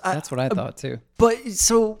 That's what I thought too. But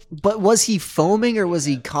was he foaming or was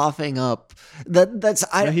he coughing up? No,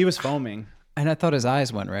 he was foaming. And I thought his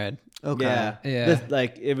eyes went red. Okay. Yeah.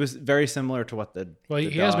 It was very similar to what well, he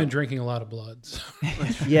has been drinking a lot of blood. So.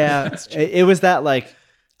 Yeah, it was that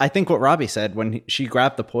I think what Robbie said when she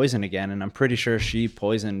grabbed the poison again, and I'm pretty sure she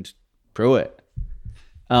poisoned Pruitt.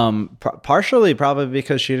 Partially probably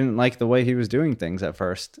because she didn't like the way he was doing things at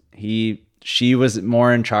first. She was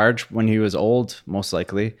more in charge when he was old, most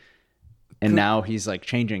likely. And now he's like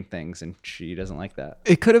changing things and she doesn't like that.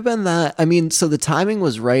 It could have been that. I mean, so the timing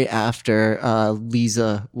was right after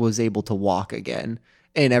Lisa was able to walk again.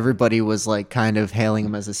 And everybody was like kind of hailing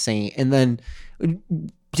him as a saint. And then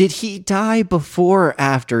did he die before or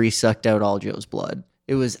after he sucked out all Joe's blood?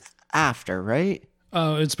 It was after, right?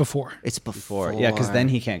 Oh, it's before. It's before. Yeah, because then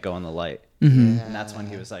he can't go in the light. Mm-hmm. And that's when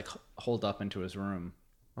he was like holed up into his room.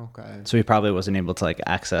 Okay. So he probably wasn't able to like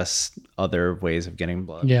access other ways of getting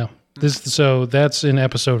blood. Yeah. So that's in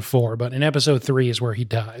episode 4, but in episode 3 is where he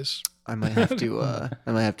dies. I might have to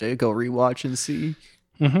go rewatch and see.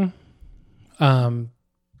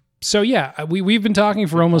 So yeah, we've been talking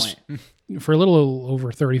for a little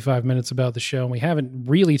over 35 minutes about the show, and we haven't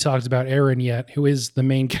really talked about Erin yet, who is the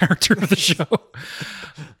main character of the show.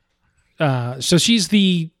 So she's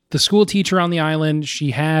the school teacher on the island.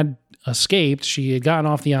 She had escaped. She had gotten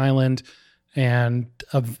off the island and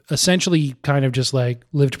essentially kind of just like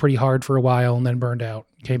lived pretty hard for a while and then burned out,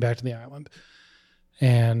 came back to the island,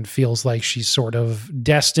 and feels like she's sort of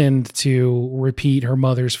destined to repeat her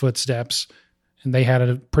mother's footsteps. And they had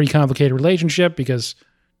a pretty complicated relationship because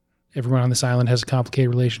everyone on this island has a complicated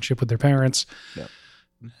relationship with their parents. Yep.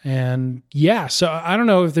 And yeah, so I don't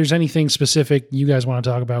know if there's anything specific you guys want to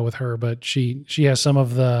talk about with her, but she has some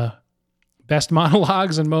of the best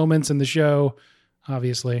monologues and moments in the show,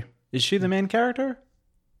 obviously. Is she the main character?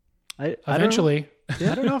 Eventually.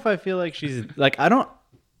 I don't know if I feel like she's like,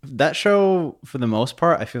 that show for the most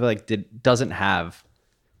part, I feel like doesn't have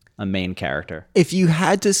a main character. If you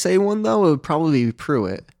had to say one though, it would probably be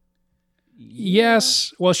Pruitt.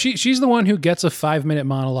 Yes. Well, she's the one who gets a 5-minute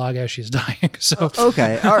monologue as she's dying. So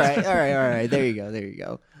Okay. All right. There you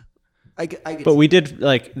go. But we did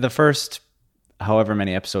like the first however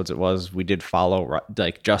many episodes it was, we did follow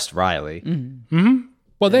like just Riley. Mm-hmm.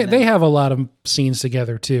 Well, they have a lot of scenes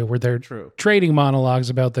together too, where they're trading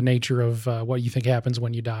monologues about the nature of what you think happens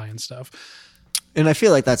when you die and stuff. And I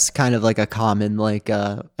feel like that's kind of like a common, like,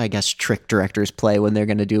 I guess, trick directors play when they're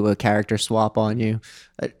going to do a character swap on you.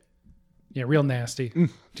 Yeah, real nasty.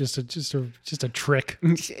 Just a trick.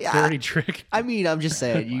 Dirty trick. I mean, I'm just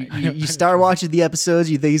saying, you start watching the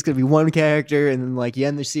episodes, you think it's going to be one character, and then like you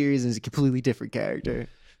end the series and it's a completely different character.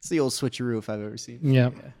 It's the old switcheroo if I've ever seen it.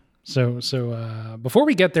 Yeah. So before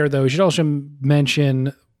we get there, though, we should also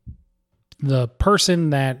mention the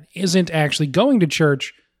person that isn't actually going to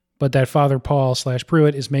church, but that Father Paul /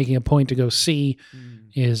 Pruitt is making a point to go see,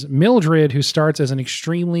 is Mildred, who starts as an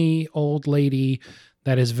extremely old lady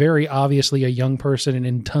that is very obviously a young person and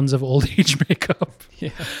in tons of old age makeup.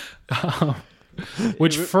 Yeah.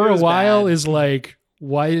 Which for a while is like,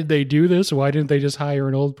 why did they do this? Why didn't they just hire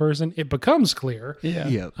an old person? It becomes clear.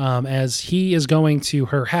 Yeah. As he is going to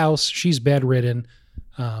her house, she's bedridden.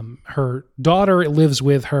 Her daughter lives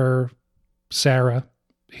with her, Sarah,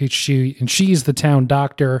 she's the town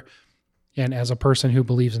doctor. And as a person who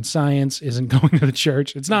believes in science, isn't going to the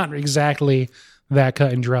church. It's not exactly that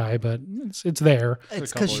cut and dry, but it's there.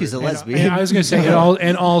 It's because she's a lesbian. And I was going to say it all,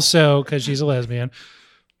 and also because she's a lesbian.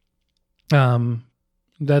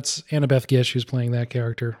 That's Annabeth Gish who's playing that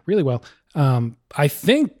character really well. I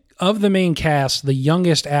think of the main cast, the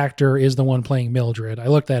youngest actor is the one playing Mildred. I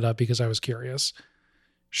looked that up because I was curious.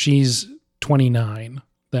 She's 29,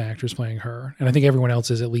 the actress playing her. And I think everyone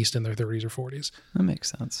else is at least in their 30s or 40s. That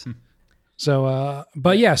makes sense. So,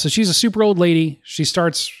 but yeah, so she's a super old lady. She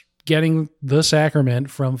starts getting the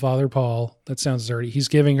sacrament from Father Paul. That sounds dirty. He's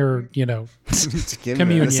giving her,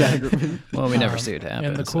 communion. Well, we never see it happen.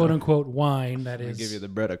 And the quote unquote wine that is give you the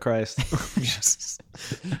bread of Christ.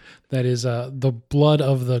 that is the blood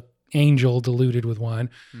of the angel diluted with wine.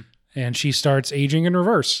 And she starts aging in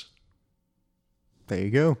reverse. There you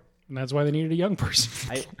go. And that's why they needed a young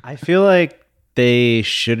person. I feel like they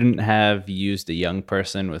shouldn't have used a young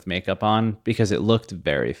person with makeup on because it looked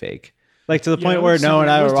very fake. Like to the point where Noah and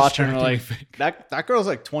I were watching and we're like, that girl's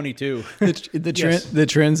like 22. The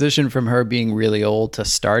transition from her being really old to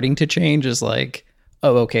starting to change is like,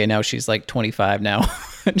 oh, okay, now she's like 25 now,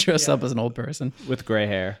 dressed up as an old person. With gray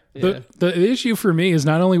hair. The issue for me is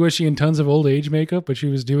not only was she in tons of old age makeup, but she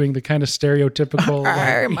was doing the kind of stereotypical.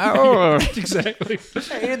 I'm old. Exactly.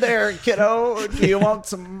 Hey there, kiddo. Do you want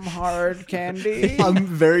some hard candy? I'm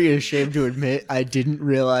very ashamed to admit I didn't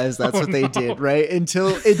realize that's what they did, right?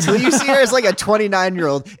 Until you see her as like a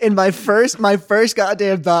 29-year-old. And my first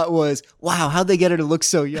goddamn thought was, wow, how'd they get her to look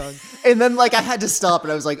so young? And then like I had to stop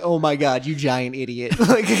and I was like, oh my God, you giant idiot.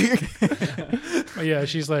 Like yeah,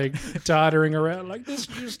 she's like tottering around like, this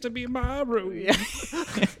used to be my room.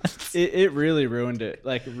 It really ruined it.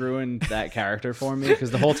 Like ruined that character for me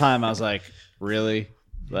because the whole time I was like, really?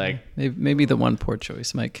 Like maybe the one poor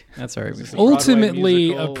choice, Mike. That's all right. Ultimately,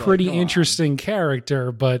 musical, a pretty like, come on. interesting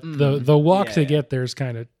character, but the walk to get there is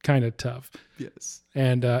kind of tough. yes.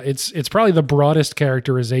 And it's probably the broadest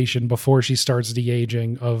characterization before she starts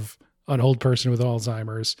de-aging of an old person with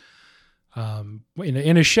Alzheimer's.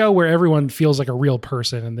 In a show where everyone feels like a real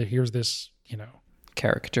person, and here's this,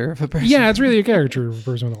 Character of a person. yeah, it's really a character of a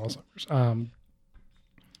person with Alzheimer's.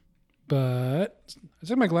 But I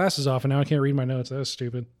took my glasses off and now I can't read my notes. That was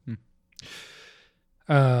stupid.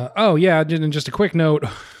 Oh yeah, and just a quick note.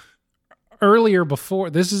 Earlier, before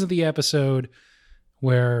this is the episode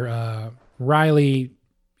where Riley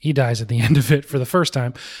he dies at the end of it for the first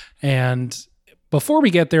time, and before we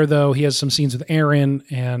get there, though, he has some scenes with Erin,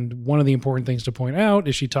 and one of the important things to point out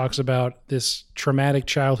is she talks about this traumatic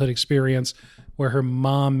childhood experience where her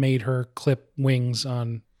mom made her clip wings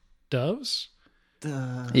on doves,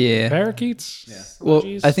 Yeah. parakeets. Yeah. Well,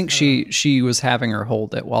 Squidgies? I think she was having her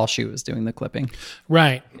hold it while she was doing the clipping.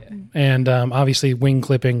 Right, and obviously wing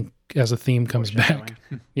clipping as a theme comes back.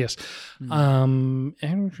 Yes.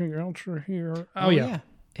 Anything else here? Oh yeah.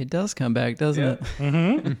 It does come back, doesn't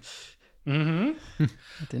it? I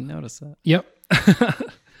didn't notice that. Yep.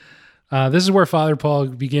 This is where Father Paul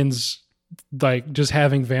begins like just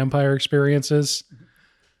having vampire experiences.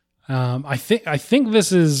 I think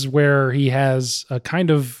this is where he has a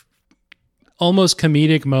kind of almost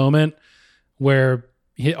comedic moment where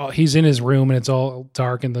he's in his room and it's all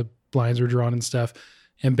dark and the blinds are drawn and stuff.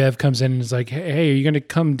 And Bev comes in and is like, hey, are you going to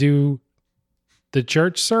come do the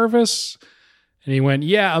church service? And he went,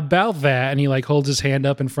 yeah, about that. And he like holds his hand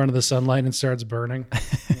up in front of the sunlight and starts burning.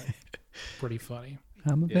 Pretty funny.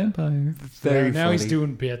 I'm a vampire. Very now funny. he's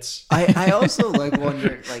doing bits. I also like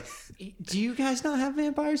wonder like, do you guys not have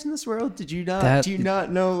vampires in this world? Did you not? Do you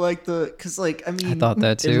not know like because like I mean I thought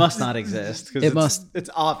that too. It must not exist because it's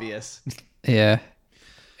obvious. Yeah.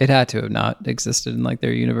 It had to have not existed in like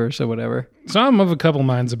their universe or whatever. So I'm of a couple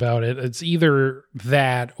minds about it. It's either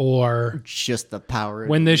that or just the power.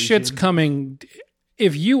 when this shit's illusion. coming,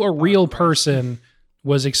 if you, a real person,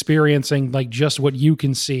 was experiencing like just what you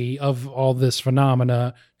can see of all this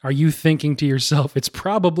phenomena, are you thinking to yourself, it's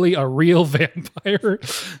probably a real vampire?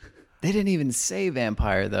 They didn't even say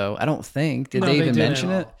vampire though. I don't think. Did No, they they even didn't. mention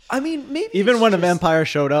it? I mean, maybe Even it's when a just- vampire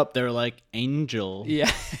showed up, they were like, angel. Yeah.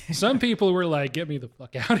 Some people were like, get me the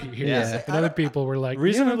fuck out of here. Yeah. And other people were like,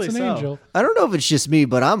 Reasonably yeah, it's an so. angel. I don't know if it's just me,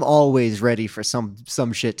 but I'm always ready for some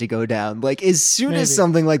shit to go down. Like as soon Maybe. as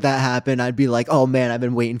something like that happened, I'd be like, "Oh man, I've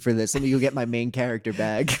been waiting for this. Let me go get my main character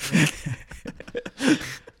bag."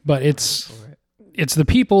 But it's the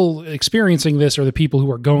people experiencing this are the people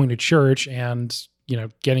who are going to church and,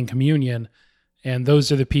 getting communion. And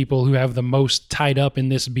those are the people who have the most tied up in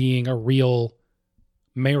this being a real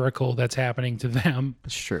miracle that's happening to them,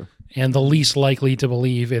 It's true. and the least likely to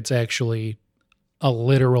believe it's actually a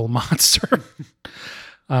literal monster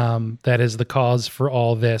that is the cause for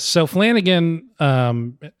all this. So Flanagan,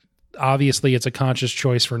 obviously it's a conscious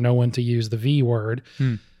choice for no one to use the V word.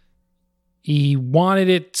 He wanted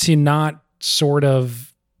it to not sort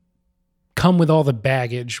of come with all the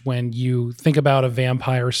baggage when you think about a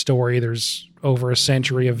vampire story. There's over a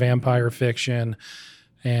century of vampire fiction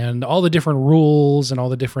and all the different rules and all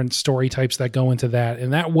the different story types that go into that.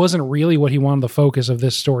 And that wasn't really what he wanted the focus of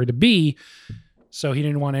this story to be. So he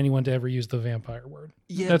didn't want anyone to ever use the vampire word.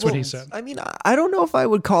 Yeah, That's what he said. I mean, I don't know if I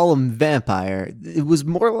would call him vampire. It was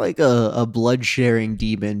more like a blood-sharing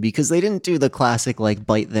demon because they didn't do the classic, like,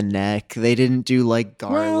 bite the neck. They didn't do, like,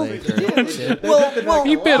 garlic.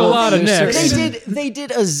 He bit a lot of necks. They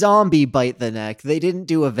did a zombie bite the neck. They didn't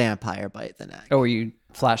do a vampire bite the neck. Oh, where you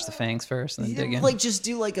flash the fangs first and then dig in? Like, just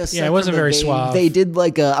do like a Yeah, it wasn't very suave. They did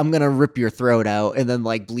like a I'm gonna rip your throat out and then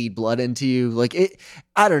like bleed blood into you. Like it,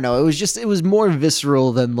 I don't know. It was more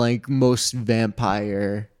visceral than like most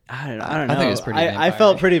vampire. I don't know. I think it was pretty I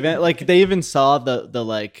felt pretty like they even saw the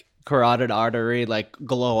like carotid artery like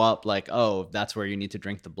glow up. Like, oh, that's where you need to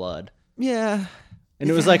drink the blood. Yeah, And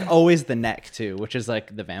it was like always the neck too, which is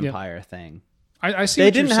like the vampire thing. I see. They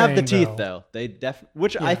what you're didn't have the saying, teeth though. They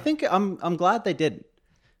which I think I'm glad they didn't.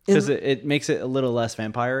 Because it makes it a little less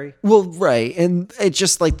vampire-y. Well, right. And it's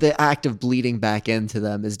just like the act of bleeding back into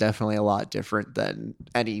them is definitely a lot different than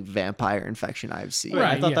any vampire infection I've seen.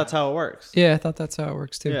 Right. I thought yeah. that's how it works. Yeah, I thought that's how it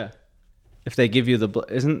works too. Yeah. If they give you the blood,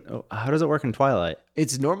 how does it work in Twilight?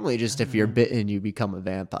 It's normally just if you're bitten, you become a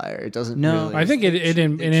vampire. It doesn't No. really... I think it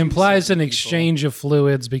implies an exchange of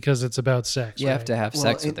fluids because it's about sex. You have to have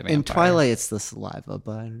sex with the vampire. In Twilight, it's the saliva,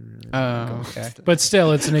 but I don't really Oh, okay. But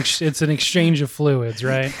still, it's an exchange of fluids,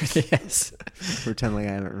 right? yes. Pretend like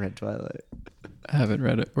I haven't read Twilight. I haven't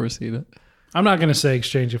read it or seen it. I'm not going to say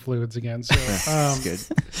exchange of fluids again. So, That's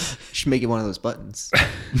good. You should make it one of those buttons.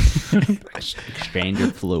 Exchange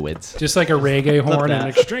of fluids. just like a reggae horn and that. an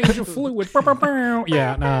exchange of fluid. Bow, bow, bow.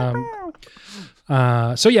 Yeah.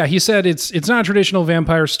 So yeah, he said it's not a traditional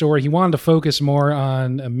vampire story. He wanted to focus more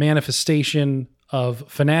on a manifestation of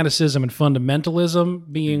fanaticism and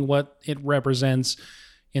fundamentalism being what it represents,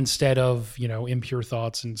 instead of impure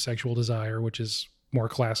thoughts and sexual desire, which is more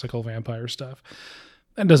classical vampire stuff.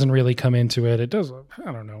 That doesn't really come into it. It does.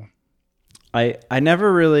 I don't know. I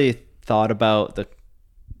never really thought about the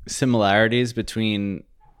similarities between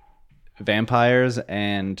vampires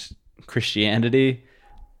and Christianity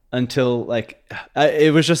until like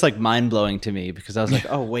it was just like mind-blowing to me because I was like,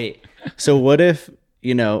 oh wait, so what if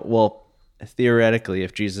theoretically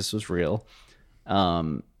if Jesus was real,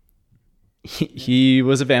 he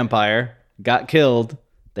was a vampire, got killed,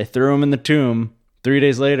 they threw him in the tomb, 3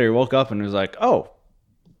 days later he woke up and was like, oh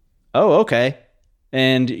okay,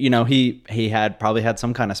 and he had probably had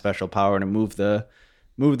some kind of special power to move the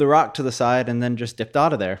rock to the side and then just dipped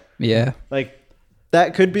out of there. Yeah. Like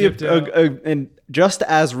that could be and just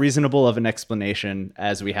as reasonable of an explanation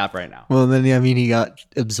as we have right now. Well, then, I mean, he got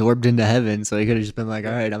absorbed into heaven, so he could have just been like,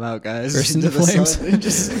 all right, I'm out, guys. Burst into the flames. sun and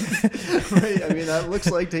just, right, I mean, that looks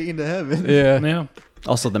like taking to heaven. Yeah.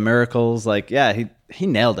 Also the miracles, like, yeah, he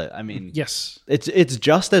nailed it. I mean, Yes. it's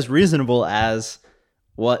just as reasonable as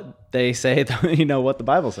what they say, what the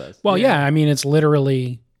Bible says. Well, yeah. I mean, it's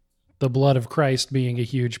literally the blood of Christ being a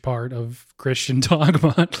huge part of Christian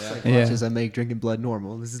dogma. Watch Yeah. as I make drinking blood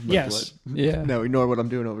normal. This is my Yes. blood. Yeah. No, ignore what I'm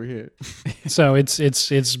doing over here. So it's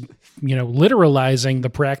literalizing the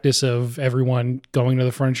practice of everyone going to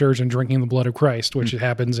the front church and drinking the blood of Christ, which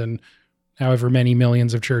happens in however many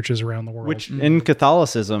millions of churches around the world. Which in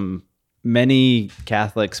Catholicism, many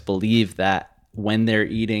Catholics believe that when they're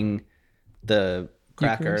eating the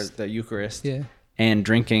cracker, Eucharist. the Eucharist, Yeah. and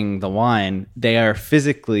drinking the wine, they are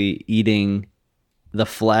physically eating the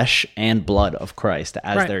flesh and blood of Christ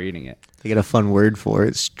as Right. they're eating it. They get a fun word for it.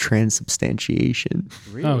 It's transubstantiation.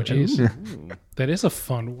 Oh, jeez. That is a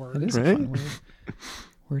fun word. It is a Right? fun word.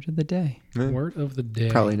 Word of the day. Word of the day.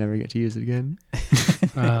 Probably never get to use it again.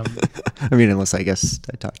 Um, I mean, unless I guess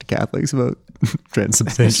I talk to Catholics about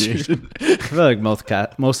transubstantiation. I feel like most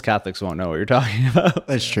Catholics won't know what you're talking about.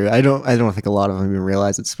 That's true. I don't think a lot of them even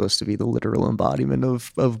realize it's supposed to be the literal embodiment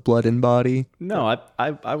of blood and body. No,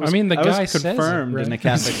 I was. I mean, the I was guy says it, confirmed right? in a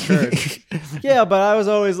Catholic church. Yeah, but I was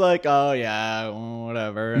always like, oh yeah, well,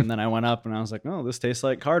 whatever. And then I went up and I was like, oh, this tastes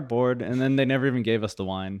like cardboard. And then they never even gave us the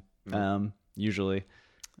wine. Usually,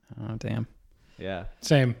 Oh, damn. yeah.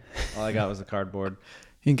 same. All I got was the cardboard.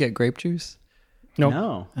 You can get grape juice? Nope.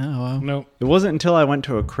 No, Oh, wow. Nope. it wasn't until I went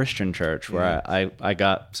to a Christian church where I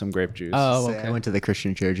got some grape juice. Oh, Say, okay. I went to the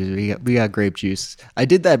Christian churches. We got grape juice. I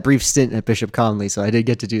did that brief stint at Bishop Conley, so I did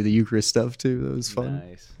get to do the Eucharist stuff too. That was fun.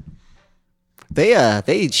 Nice.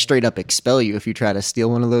 They straight up expel you if you try to steal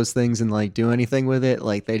one of those things and like do anything with it.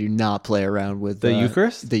 Like they do not play around with The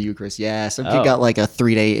Eucharist? The Eucharist, yeah. Some kid Oh. got like a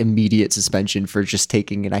 3-day immediate suspension for just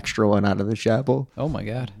taking an extra one out of the chapel. Oh, my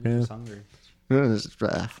God. I'm just hungry.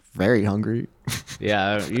 Very hungry.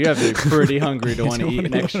 Yeah, you have to be pretty hungry to want to eat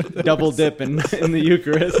an extra double dip in the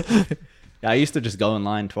Eucharist. Yeah, I used to just go in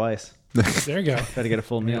line twice. There you go. Try to get a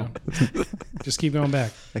full meal. Just keep going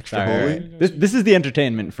back. Extra Sorry, holy. right. This is the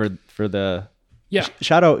entertainment for the Yeah.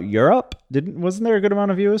 shout out Europe. Wasn't there a good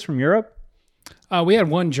amount of viewers from Europe? We had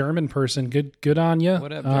one German person. Good on you.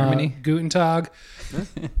 What up, Germany? Guten Tag.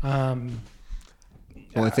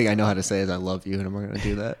 Only thing I know how to say is I love you, and I'm not going to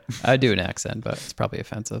do that. I do an accent, but it's probably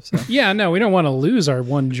offensive. So Yeah, no, we don't want to lose our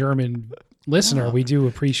one German listener. We do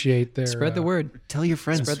appreciate their spread the word. Tell your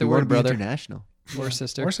friends. Spread the we word, wanna be brother. International. Or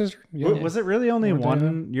sister. Or sister. Yeah. Was it really only Or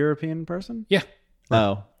one European person? Yeah.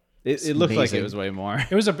 Oh, it looked like it amazing. was way more.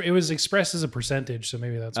 It was expressed as a percentage, so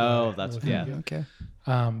maybe that's. Oh, why. that's yeah. Okay.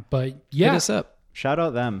 But Hit yeah, us up. Shout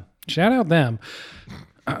out them. shout out them.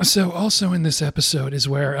 So also in this episode is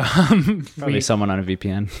where Probably someone on a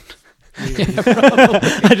VPN.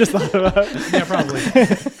 I just thought about it. yeah, probably.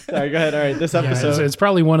 Sorry, go ahead. All right, this Yeah, episode. it's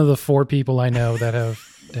probably one of the 4 people I know that have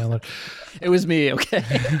downloaded. It was me. Okay.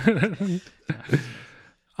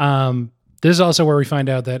 This is also where we find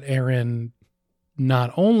out that Erin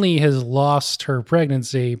not only has lost her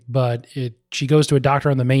pregnancy, but she goes to a doctor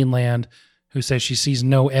on the mainland who says she sees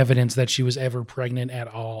no evidence that she was ever pregnant at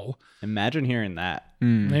all. Imagine hearing that.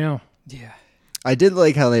 Yeah. Yeah. I did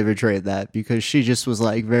like how they portrayed that because she just was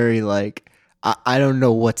like very like I don't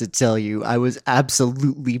know what to tell you. I was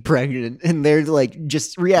absolutely pregnant, and they're like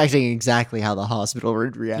just reacting exactly how the hospital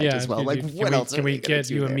would react as well. Like, what else? Can we get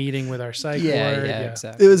you a meeting with our psych Yeah, ward?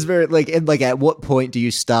 exactly. It was very like, and like, at what point do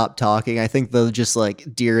you stop talking? I think they'll just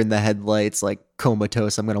like deer in the headlights, like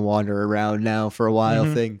comatose. I'm gonna wander around now for a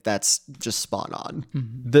while. Thing that's just spot on.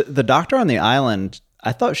 The doctor on the island,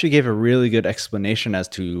 I thought she gave a really good explanation as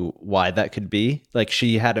to why that could be. Like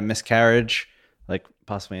she had a miscarriage, like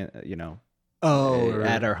possibly,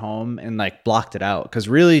 at her home, and like blocked it out because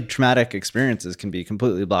really traumatic experiences can be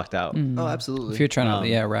completely blocked out. Oh, absolutely. If you're trying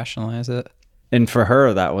to rationalize it. And for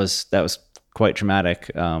her, that was quite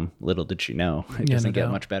traumatic. Little did she know it doesn't no get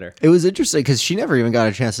doubt. much better. It was interesting because she never even got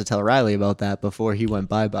a chance to tell Riley about that before he went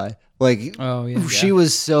bye-bye. Like, Oh, yeah. she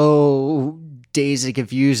was so dazed and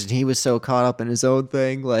confused, and he was so caught up in his own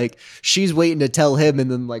thing. Like, she's waiting to tell him,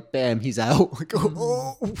 and then, like, bam, he's out. Like,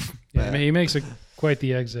 oh. Yeah, I mean, he makes quite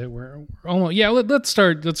the exit. We're almost, yeah. Let's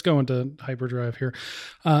go into hyperdrive here.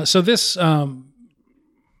 So this, there's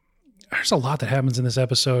a lot that happens in this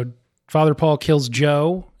episode. Father Paul kills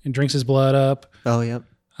Joe and drinks his blood up. Oh, yep.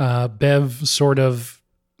 Bev sort of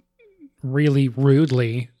really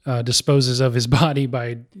rudely disposes of his body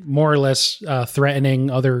by more or less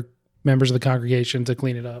threatening other members of the congregation to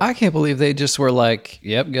clean it up. I can't believe they just were like,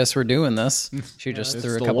 yep, guess we're doing this. She just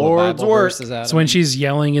threw a the couple Lord's of Bible work. verses at So him. when she's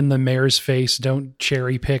yelling in the mayor's face, don't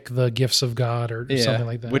cherry pick the gifts of God or Yeah, something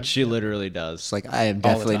like that. Which she literally does. It's like, I am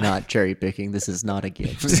definitely not cherry picking. This is not a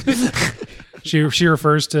gift. she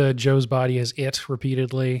refers to Joe's body as it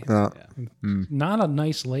repeatedly. Uh, Not a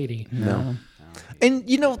nice lady. No. And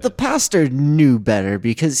the pastor knew better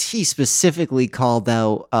because he specifically called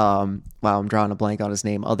out wow, I'm drawing a blank on his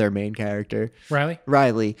name, other main character,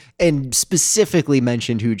 Riley, and specifically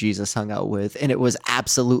mentioned who Jesus hung out with, and it was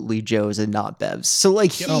absolutely Joe's and not Bev's. So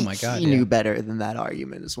like he, Oh my God, he knew better than that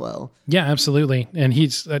argument as well. Yeah, absolutely. And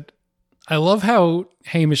I love how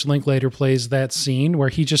Hamish Linklater plays that scene where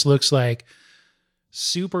he just looks like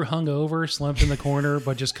super hungover, slumped in the corner,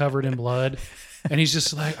 but just covered in blood. And he's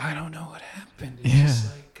just like, I don't know what happened. It's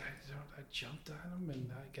just like, I jumped on him,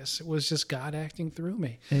 and I guess it was just God acting through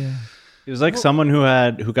me. Yeah. It was like someone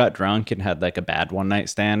who got drunk and had like a bad one night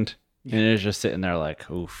stand, and it was just sitting there like,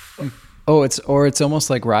 oof. Oh, it's almost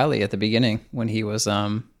like Riley at the beginning when he was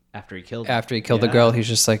After he killed the girl, he's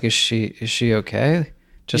just like, is she okay?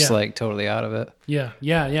 Just Yeah. like totally out of it. Yeah.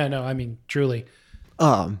 No, I mean, truly.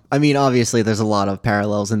 I mean, obviously there's a lot of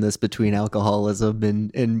parallels in this between alcoholism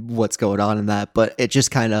and what's going on in that, but it just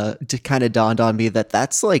kind of dawned on me that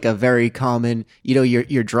that's like a very common,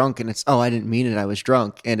 you're drunk and it's, oh, I didn't mean it, I was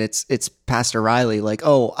drunk. And it's Pastor Riley, like,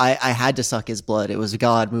 oh, I had to suck his blood. It was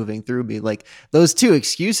God moving through me. Like, those two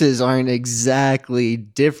excuses aren't exactly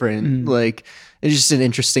different. Like, it's just an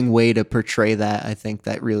interesting way to portray that. I think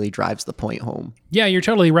that really drives the point home. Yeah, you're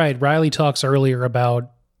totally right. Riley talks earlier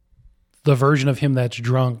about the version of him that's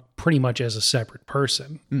drunk pretty much as a separate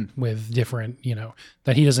person with different,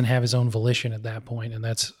 that he doesn't have his own volition at that point. And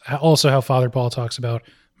that's also how Father Paul talks about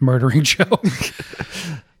murdering Joe.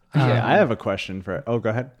 Yeah, I have a question for. Oh,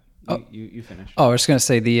 go ahead. You finish. Oh, I was going to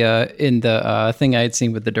say in the thing I had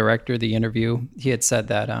seen with the director, the interview, he had said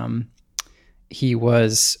that he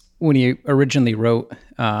was, when he originally wrote,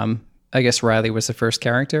 I guess Riley was the first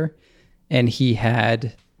character, and he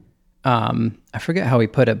had I forget how he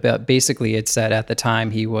put it, but basically it said at the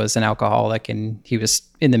time he was an alcoholic and he was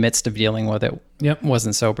in the midst of dealing with it. Yep.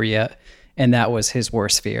 Wasn't sober yet. And that was his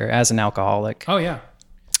worst fear as an alcoholic, Oh yeah.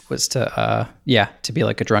 was to be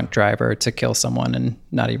like a drunk driver, to kill someone and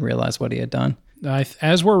not even realize what he had done.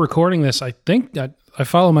 As we're recording this, I think I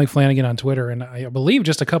follow Mike Flanagan on Twitter, and I believe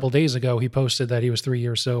just a couple days ago he posted that he was 3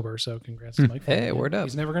 years sober. So congrats to Mike Flanagan. Hey, word up.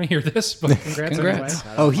 He's never going to hear this, but congrats. Congrats.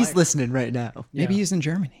 Anyway. Oh, he's listening right now. Maybe he's in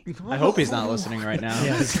Germany. I hope he's not listening right now.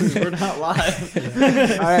 We're not live.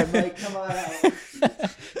 All right, Mike, come on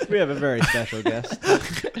out. We have a very special guest.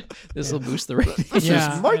 This will boost the rating. This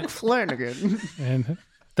Yeah. is Mike Flanagan. And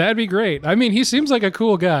that'd be great. I mean, he seems like a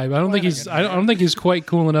cool guy, but I don't think he's quite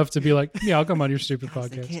cool enough to be like, yeah, I'll come on your stupid They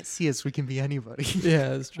podcast. can't see us. We can be anybody. Yeah,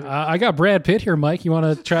 that's true. I got Brad Pitt here, Mike. You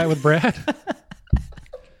want to try it with Brad?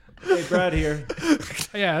 Hey, Brad here.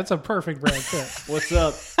 Yeah, that's a perfect Brad Pitt. What's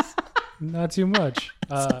up? Not too much.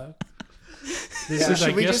 This is, I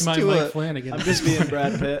should we guess, just my do Mike a- Flanagan. I'm just being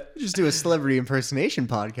Brad Pitt. Just do a celebrity impersonation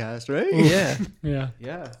podcast, right? Yeah. Yeah.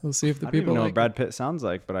 Yeah. We'll see if the I don't even people know like what Brad Pitt sounds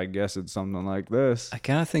like, but I guess it's something like this. I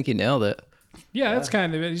kind of think he nailed it. Yeah, that's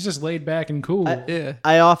kind of it. He's just laid back and cool. Yeah.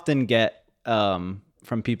 I often get from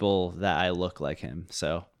people that I look like him,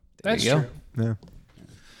 so That's you go. true. Yeah.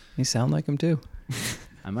 You sound like him too.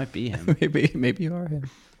 I might be him. Maybe you are him.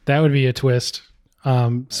 That would be a twist.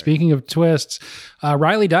 Speaking of twists,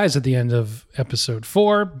 Riley dies at the end of episode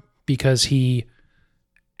 4 because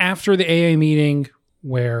after the AA meeting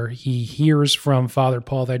where he hears from Father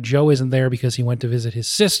Paul that Joe isn't there because he went to visit his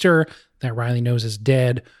sister that Riley knows is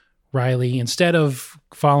dead. Riley, instead of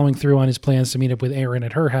following through on his plans to meet up with Erin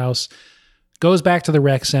at her house, goes back to the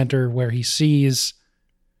rec center where he sees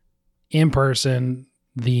in person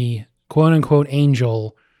the quote unquote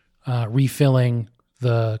angel refilling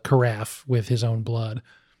the carafe with his own blood.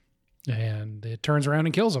 And it turns around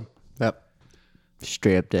and kills him. Yep.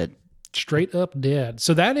 Straight up dead. Straight up dead.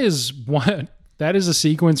 So that is a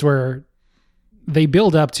sequence where they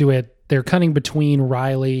build up to it. They're cutting between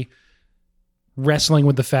Riley wrestling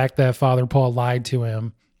with the fact that Father Paul lied to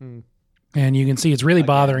him. And you can see it's really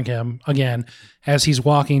bothering him again as he's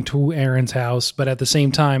walking to Erin's house. But at the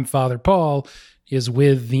same time, Father Paul is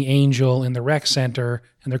with the angel in the rec center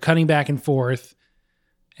and they're cutting back and forth.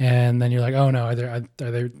 And then you're like, oh no, are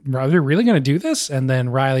they really going to do this? And then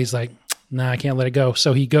Riley's like, nah, I can't let it go.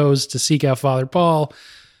 So he goes to seek out Father Paul.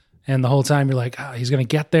 And the whole time you're like, he's going to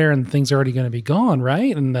get there and things are already going to be gone,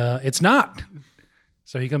 right? And it's not.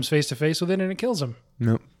 So he comes face to face with it and it kills him.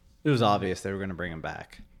 Nope. It was obvious they were going to bring him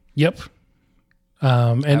back. Yep.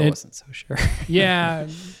 And I wasn't so sure. yeah,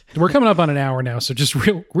 we're coming up on an hour now. So just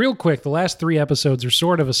real quick, the last 3 episodes are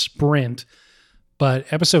sort of a sprint, but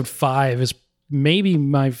episode 5 is maybe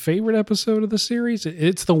my favorite episode of the series.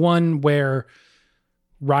 It's the one where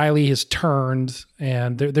Riley has turned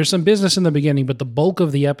and there's some business in the beginning, but the bulk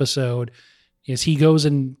of the episode is he goes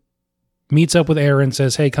and meets up with Erin,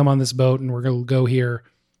 says, hey, come on this boat and we're going to go here.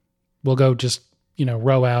 We'll go just,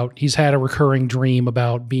 row out. He's had a recurring dream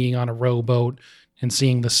about being on a rowboat and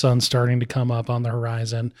seeing the sun starting to come up on the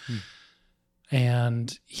horizon.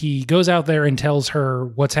 And he goes out there and tells her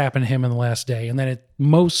what's happened to him in the last day. And then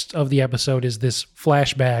most of the episode is this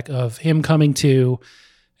flashback of him coming to,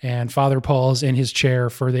 and Father Paul's in his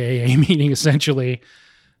chair for the AA meeting, essentially.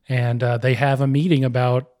 And they have a meeting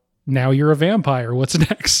about, now you're a vampire. What's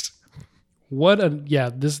next?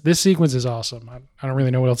 This sequence is awesome. I don't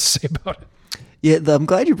really know what else to say about it. Yeah, I'm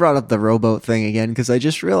glad you brought up the rowboat thing again, because I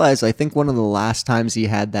just realized I think one of the last times he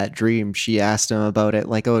had that dream, she asked him about it,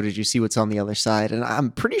 like, oh, did you see what's on the other side? And I'm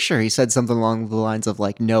pretty sure he said something along the lines of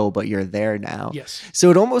like, no, but you're there now. Yes. So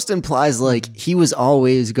it almost implies like he was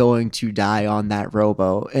always going to die on that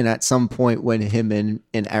rowboat. And at some point when him and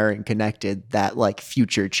Erin connected, that like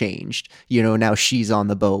future changed. Now she's on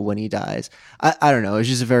the boat when he dies. I don't know. It's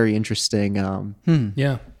just a very interesting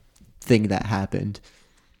Yeah. thing that happened.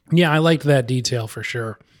 Yeah, I liked that detail for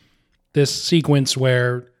sure. This sequence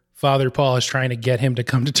where Father Paul is trying to get him to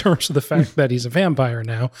come to terms with the fact that he's a vampire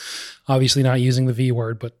now, obviously not using the V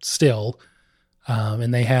word, but still.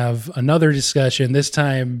 And they have another discussion. This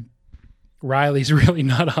time, Riley's really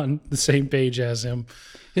not on the same page as him.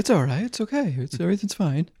 It's all right. It's okay. Everything's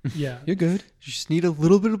fine. Yeah. You're good. You just need a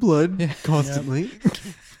little bit of blood constantly.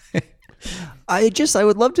 I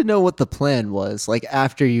would love to know what the plan was. Like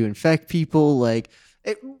after you infect people, like,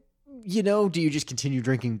 do you just continue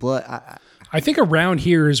drinking blood? I think around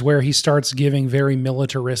here is where he starts giving very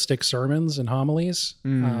militaristic sermons and homilies.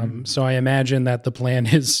 So I imagine that the plan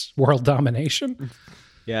is world domination.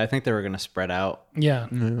 Yeah, I think they were going to spread out. Yeah.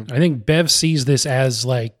 I think Bev sees this as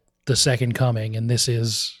like the second coming, and this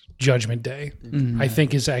is Judgment Day. I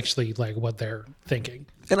think is actually like what they're thinking.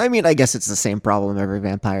 And I mean, I guess it's the same problem every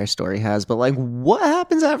vampire story has, but like, what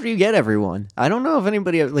happens after you get everyone? I don't know if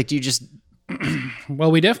anybody, like, do you just,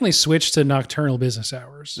 Well, we definitely switched to nocturnal business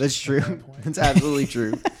hours. that's true. That's absolutely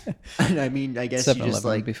true. And I mean, I guess you just 7-Eleven would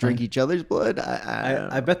like be drink fine. each other's blood. I don't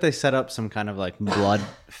know. I bet they set up some kind of like blood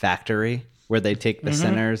factory where they take the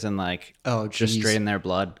sinners and like Oh, just geez. drain their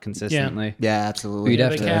blood consistently. Yeah, absolutely. We'd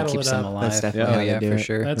have They to cattle keep it some up. alive. That's definitely Oh how yeah, they do for it.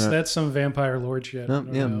 sure. That's some vampire lord shit. I Oh,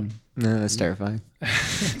 don't yeah. know. No, that's terrifying.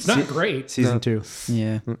 It's not great. Season 2.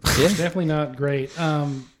 Yeah. It's definitely not great.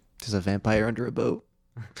 Just a vampire under a boat.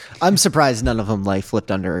 I'm surprised none of them like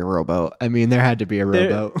flipped under a rowboat. I mean, there had to be a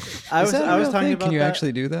rowboat. I was Is that a I was real talking thing? about Can you that.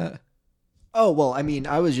 actually do that? Oh, well, I mean,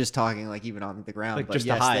 I was just talking like even on the ground, Like, but just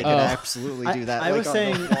to yes, hide. they could Oh. absolutely do that. I like was on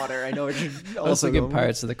saying- the water. I know what you're I was also thinking going.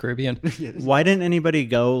 Pirates of the Caribbean. Why didn't anybody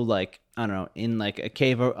go like I don't know in like a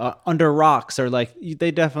cave or under rocks or like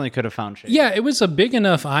they definitely could have found shade. Yeah, it was a big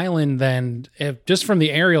enough island. Then, if, just from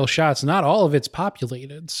the aerial shots, not all of it's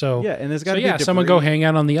populated. So Yeah, and there's so got to yeah, be someone go debris. hang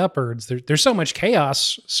out on the uppers. There's so much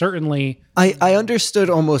chaos. Certainly, I understood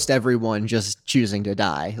almost everyone just choosing to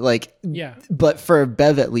die. Like, yeah. but for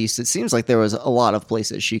Bev at least, it seems like there was a lot of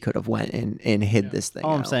places she could have went and hid this thing.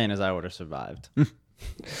 All I'm out. saying is I would have survived.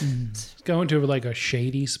 Going to like a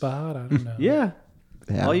shady spot. I don't know. Yeah.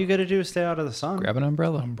 Yeah. All you got to do is stay out of the sun. Grab an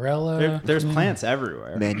umbrella. Umbrella. There's plants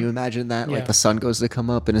everywhere. Man, you imagine that? Yeah. Like the sun goes to come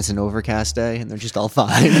up and it's an overcast day and they're just all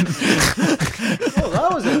fine. Oh, that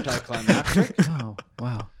was anticlimactic. Oh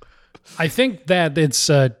wow. I think that it's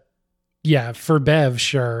yeah, for Bev,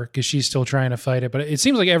 sure, because she's still trying to fight it. But it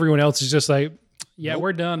seems like everyone else is just like, yeah,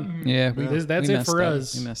 we're done. Yeah, That's we it messed for up.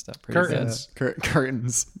 us. We messed up pretty Curtains.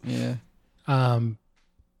 Curtains. bad. Yeah.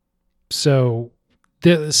 So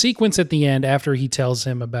the sequence at the end after he tells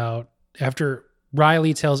him about after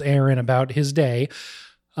Riley tells Aaron about his day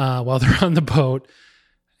while they're on the boat,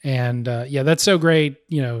 and yeah, that's so great.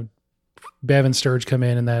 You know, Bev and Sturge come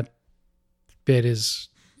in, and that bit is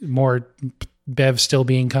more Bev still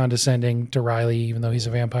being condescending to Riley, even though he's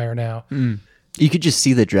a vampire now. You could just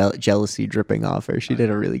see the jealousy dripping off her. She did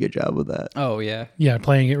a really good job with that. Oh yeah. Yeah,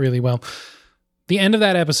 playing it really well. The end of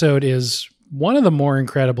that episode is one of the more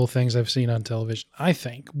incredible things I've seen on television, I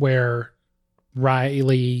think, where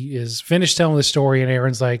Riley is finished telling the story and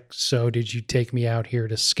Aaron's like, so did you take me out here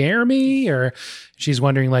to scare me? Or she's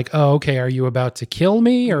wondering like, oh, okay, are you about to kill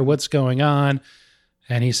me or what's going on?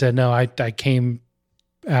 And he said, no, I came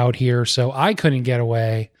out here so I couldn't get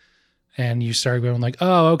away. And you started going like,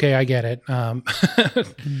 oh, okay, I get it.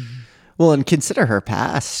 Well, and consider her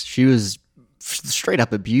past. She was straight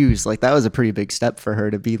up abused. Like that was a pretty big step for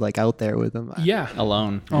her to be like out there with him. Yeah.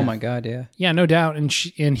 Alone. Oh my god. Yeah. Yeah, no doubt. And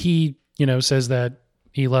he, you know, says that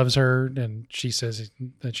he loves her and she says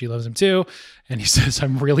that she loves him too. And he says,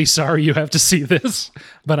 I'm really sorry you have to see this,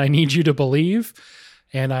 but I need you to believe.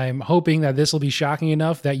 And I'm hoping that this will be shocking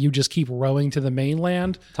enough that you just keep rowing to the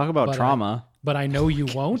mainland. Talk about But, trauma. But I know you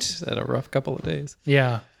won't. Just had a rough couple of days.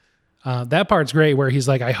 Yeah. That part's great where he's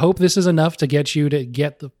like, I hope this is enough to get you to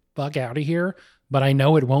get the fuck out of here, but I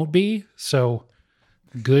know it won't be. So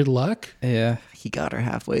good luck. Yeah. He got her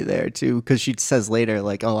halfway there too, because she says later,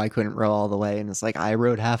 like, "Oh, I couldn't row all the way," and it's like I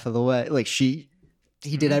rowed half of the way. Like he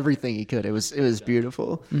did everything he could. It was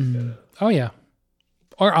beautiful. Oh yeah.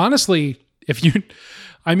 Or honestly, if you,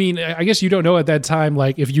 I mean, I guess you don't know at that time,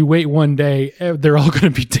 like if you wait one day, they're all going to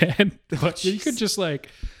be dead, but you could just like,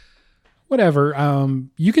 whatever.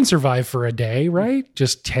 You can survive for a day, right?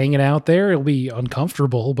 Just hanging out there. It'll be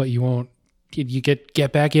uncomfortable, but you won't, you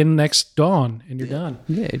get back in next dawn and you're done.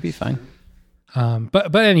 Yeah, it'd be fine.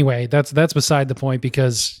 But anyway, that's beside the point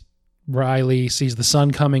because Riley sees the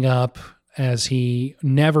sun coming up as he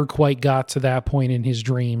never quite got to that point in his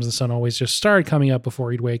dreams. The sun always just started coming up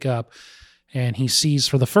before he'd wake up. And he sees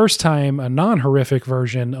for the first time a non-horrific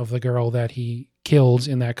version of the girl that he killed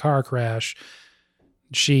in that car crash.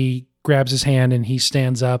 She grabs his hand and he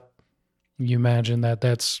stands up. You imagine that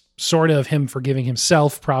that's sort of him forgiving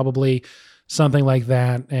himself, probably something like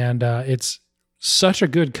that. And it's such a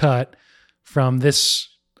good cut from this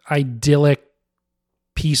idyllic,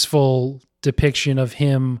 peaceful depiction of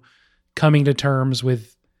him coming to terms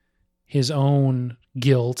with his own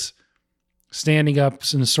guilt, standing up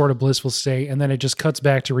in a sort of blissful state, and then it just cuts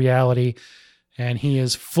back to reality, and he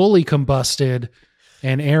is fully combusted,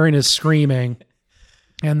 and Aaron is screaming,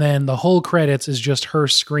 and then the whole credits is just her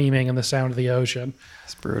screaming and the sound of the ocean.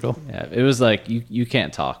 It's brutal. Yeah, it was like you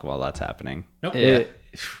can't talk while that's happening. Nope.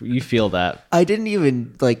 you feel that. I didn't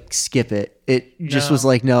even like skip it. It just No. was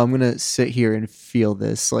like, no, I'm gonna sit here and feel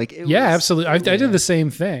this. Like, it Yeah, was- absolutely. I did the same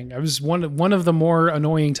thing. I was one of the more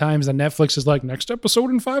annoying times that Netflix is like, next episode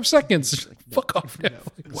in 5 seconds. Fuck off,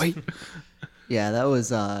 Netflix. Wait. Yeah, that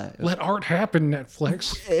was. Let art happen,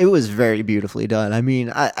 Netflix. It was very beautifully done. I mean,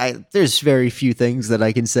 I there's very few things that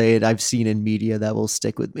I can say that I've seen in media that will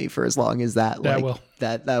stick with me for as long as that. That Like, will.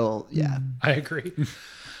 That will. Yeah. I agree.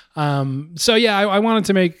 So yeah, I wanted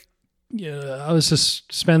to make. I was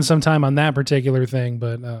just spend some time on that particular thing,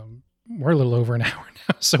 but we're a little over an hour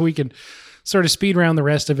now, so we can sort of speed around the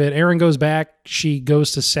rest of it. Erin goes back. She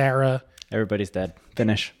goes to Sarah. Everybody's dead.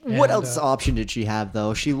 Finish. What And, else option did she have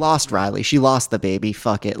though? She lost Riley. She lost the baby.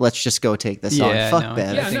 Fuck it. Let's just go take this on. Fuck no,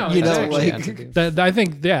 Ben. Yeah, no, you know, exactly. like That I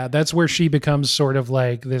think, yeah, that's where she becomes sort of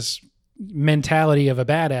like this mentality of a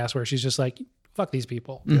badass, where she's just like, "Fuck these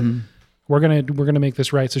people. We're gonna make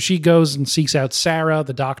this right." So she goes and seeks out Sarah,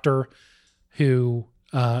 the doctor, who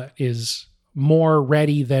is more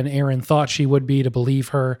ready than Erin thought she would be to believe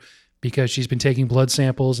her, because she's been taking blood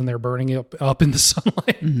samples and they're burning up in the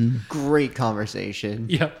sunlight. great conversation.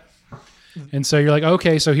 Yep. And so you're like,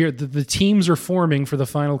 okay, so here the teams are forming for the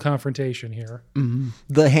final confrontation here.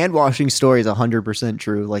 The hand washing story is 100%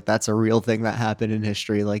 true. Like, that's a real thing that happened in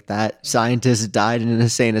history. Like, that scientist died in an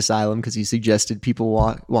insane asylum because he suggested people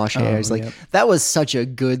wash hairs. Like, yep. that was such a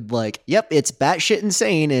good, like, yep, it's batshit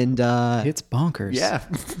insane. And It's bonkers. yeah,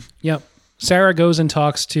 Yep. Sarah goes and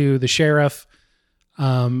talks to the sheriff,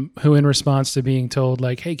 who in response to being told,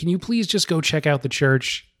 like, hey, can you please just go check out the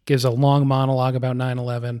church, gives a long monologue about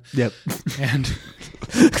 9/11. yep. And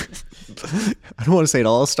I don't want to say it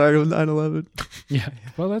all started with 9/11. yeah,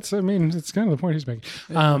 well, that's, I mean, it's kind of the point he's making.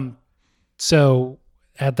 So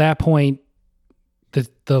at that point,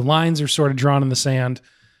 the lines are sort of drawn in the sand.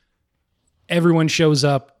 Everyone shows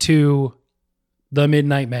up to the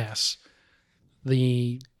midnight mass.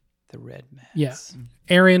 The red mass. Yeah.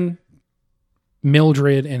 Erin,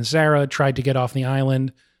 Mildred, and Sarah tried to get off the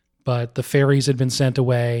island, but the ferries had been sent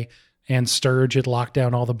away and Sturge had locked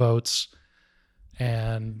down all the boats.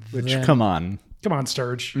 And Which, then- come on. come on,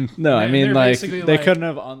 Sturge. No, I They're mean, like, basically they like, couldn't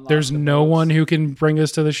have unlocked There's the no boats. one who can bring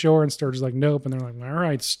us to the shore. And Sturge is like, nope. And they're like, all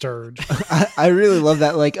right, Sturge. I really love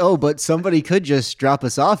that. Like, oh, but somebody could just drop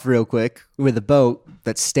us off real quick with a boat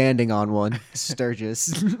that's standing on one.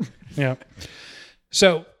 Sturgis. Yeah.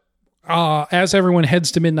 So, as everyone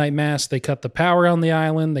heads to midnight mass, they cut the power on the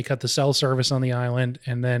island, they cut the cell service on the island,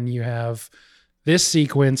 and then you have this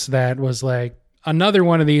sequence that was like another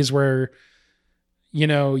one of these where, you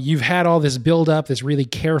know, you've had all this build up, this really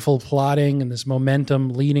careful plotting and this momentum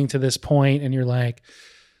leading to this point, and you're like,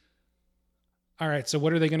 all right, so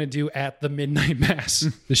what are they going to do at the midnight mass?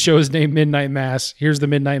 The show is named Midnight Mass. Here's the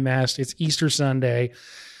midnight mass. It's Easter Sunday,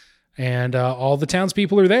 and all the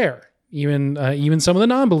townspeople are there. Even some of the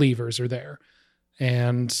non-believers are there,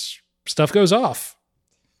 and stuff goes off.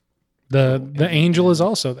 The angel is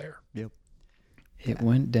also there. It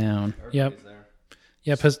went down. Yep.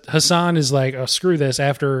 Hassan is like, oh, screw this,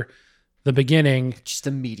 after the beginning, Just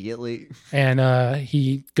immediately. and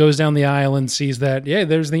he goes down the aisle and sees that, yeah,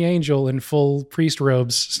 there's the angel in full priest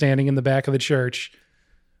robes standing in the back of the church.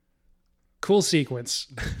 Cool sequence.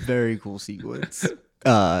 Very cool sequence.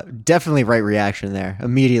 Definitely right reaction there.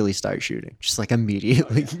 Immediately start shooting. Just like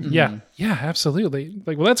immediately. Yeah, absolutely.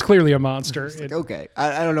 Like, well, that's clearly a monster. It- Okay.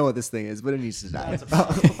 I don't know what this thing is, but it needs to die.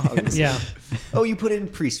 Obviously. yeah, Oh, you put it in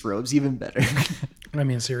priest robes, even better. I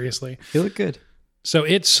mean, seriously. You look good. So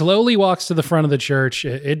it slowly walks to the front of the church.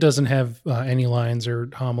 It doesn't have any lines or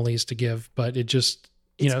homilies to give, but it just,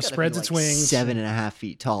 It's gotta spreads be its like wings. 7.5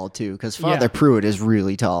 feet tall too, because Yeah. Father Pruitt is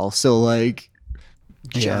really tall. So like,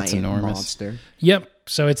 Yeah, giant it's enormous. monster. Yep.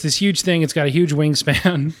 So it's this huge thing. It's got a huge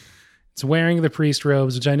wingspan. It's wearing the priest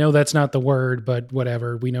robes, which I know that's not the word, but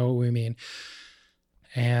whatever. We know what we mean.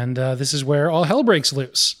 And this is where all hell breaks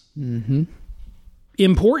loose. Mm-hmm.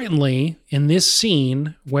 Importantly, in this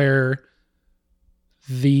scene where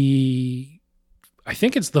I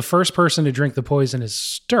think it's the first person to drink the poison is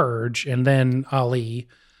Sturge and then Ali.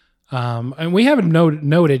 And we haven't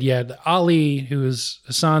noted yet, Ali, who is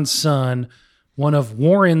Hassan's son, one of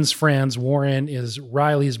Warren's friends. Warren is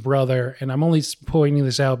Riley's brother. And I'm only pointing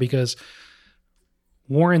this out because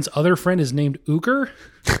Warren's other friend is named Uker.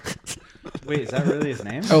 Wait, is that really his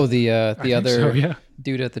name? Oh, the other So, yeah.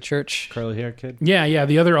 dude at the church. Curly hair kid. Yeah,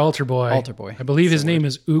 the other altar boy. Altar boy. I believe his name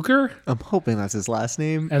is Uker. I'm hoping that's his last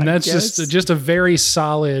name. And I that's guess. just a very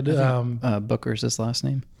solid, Booker's his last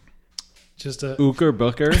name. just a Ooker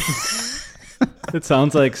Booker. It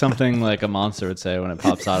sounds like something like a monster would say when it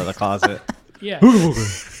pops out of the closet. yeah.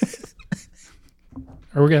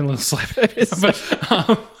 Or we're getting a little slippy.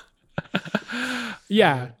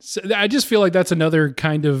 Yeah. So I just feel like that's another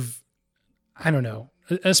kind of, I don't know,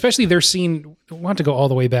 especially their scene. I want to go all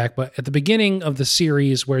the way back, but at the beginning of the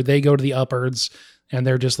series where they go to the upwards and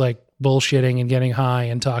they're just like bullshitting and getting high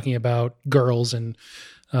and talking about girls and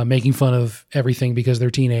making fun of everything because they're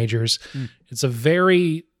teenagers. It's a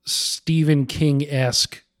very Stephen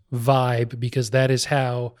King-esque vibe because that is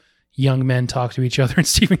how young men talk to each other in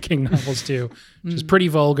Stephen King novels too, which is pretty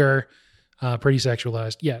vulgar, pretty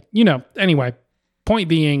sexualized. Yeah, anyway, point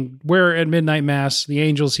being, we're at midnight mass, the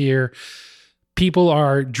angel's here, people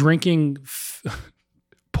are drinking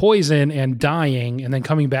poison and dying and then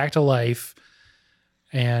coming back to life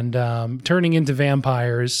and turning into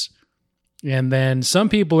vampires. And then some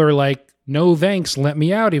people are like, no thanks, let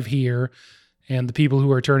me out of here. And the people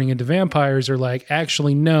who are turning into vampires are like,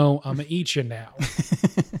 actually, no, I'm going to eat you now.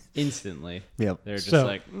 Instantly. Yep. They're just So-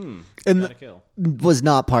 like, And gotta kill. was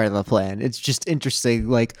not part of the plan. It's just interesting.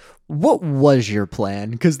 Like, what was your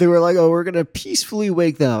plan? Because they were like, "Oh, we're gonna peacefully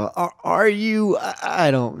wake them up." Are you?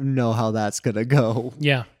 I don't know how that's gonna go.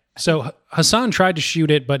 Yeah. So Hassan tried to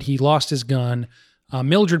shoot it, but he lost his gun.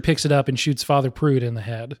 Mildred picks it up and shoots Father Pruitt in the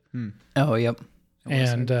head. Oh, yep.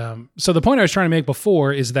 And so the point I was trying to make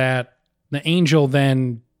before is that the angel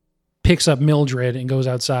then picks up Mildred and goes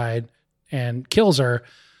outside and kills her.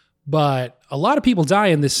 But a lot of people die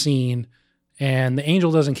in this scene, and the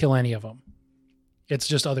angel doesn't kill any of them. It's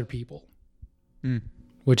just other people,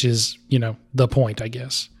 which is, the point, I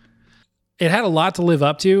guess. It had a lot to live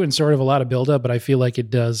up to and sort of a lot of buildup, but I feel like it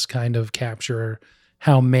does kind of capture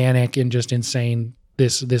how manic and just insane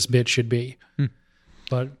this bit should be.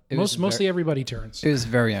 But mostly everybody turns. It was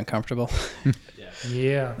very uncomfortable,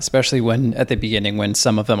 Yeah. especially when at the beginning when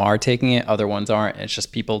some of them are taking it, other ones aren't. It's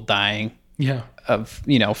just people dying Yeah. of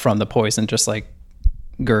from the poison, just like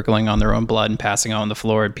gurgling on their own blood and passing out on the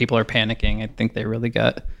floor. And people are panicking. I think they really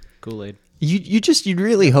got. Kool-Aid. You'd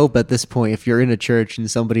really hope at this point, if you're in a church and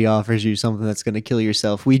somebody offers you something that's going to kill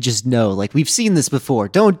yourself, we just know, like, we've seen this before.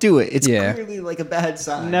 Don't do it. It's Yeah. clearly like a bad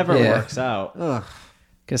sign. Never Yeah. works out. Ugh.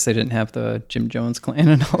 Guess they didn't have the Jim Jones clan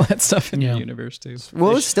and all that stuff in Yeah. the universe too.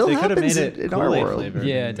 Well, it still They could have happens made it in our Kool-Aid world. flavored.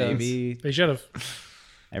 Yeah, it does. Maybe They should have.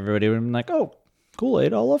 everybody would have been like, "Oh,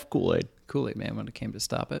 Kool-Aid! I love Kool-Aid." Kool-Aid Man when it came to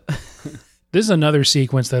stop it. This is another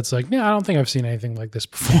sequence that's like, I don't think I've seen anything like this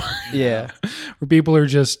before. Yeah. Where people are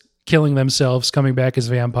just killing themselves, coming back as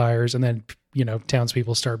vampires, and then,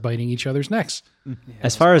 townspeople start biting each other's necks.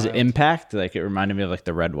 As far as impact, like it reminded me of like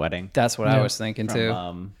the Red Wedding That's what Yeah. I was thinking too.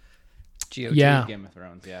 from GOT. Yeah. Game of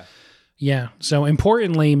Thrones. Yeah. Yeah. So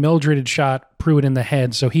importantly, Mildred had shot Pruitt in the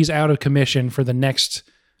head, so he's out of commission for the next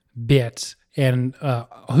bit. And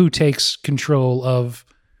who takes control of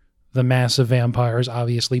the mass of vampires?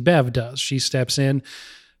 Obviously, Bev does. She steps in,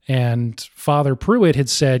 and Father Pruitt had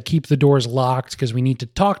said, keep the doors locked because we need to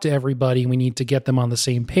talk to everybody. We need to get them on the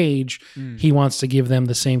same page. He wants to give them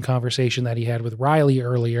the same conversation that he had with Riley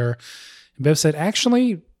earlier. And Bev said,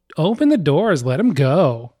 actually, open the doors. Let him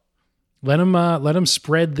go. Let him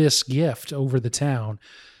spread this gift over the town.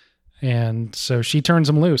 And so she turns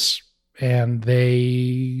him loose, and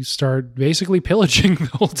they start basically pillaging the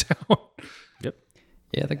whole town.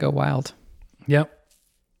 Yeah, they go wild. Yep.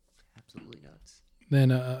 Absolutely nuts.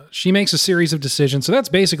 Then she makes a series of decisions. So that's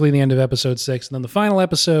basically the end of episode 6. And then the final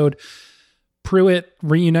episode, Pruitt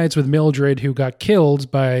reunites with Mildred, who got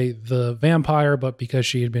killed by the vampire, but because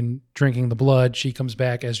she had been drinking the blood, she comes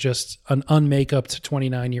back as just an unmakeupped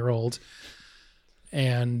 29-year-old.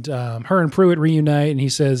 And her and Pruitt reunite, and he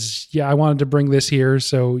says, yeah, I wanted to bring this here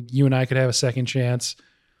so you and I could have a second chance.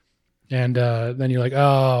 And then you're like,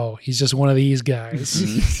 oh, he's just one of these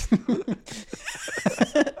guys.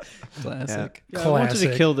 Classic. I wanted to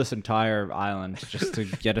Classic. kill this entire island just to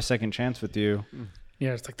get a second chance with you.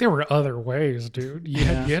 Yeah, it's like there were other ways, dude. You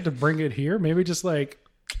had to bring it here. Maybe just like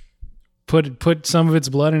put some of its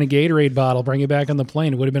blood in a Gatorade bottle, bring it back on the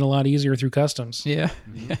plane. It would have been a lot easier through customs. Yeah.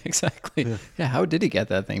 Yeah, exactly. Yeah. How did he get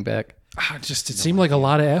that thing back? It seemed like a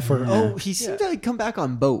lot of effort. Oh, he seemed to come back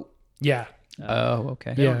on boat Yeah. Oh,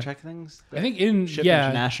 okay. They Yeah. don't check things. I think in Ship yeah,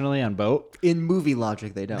 internationally on boat. in movie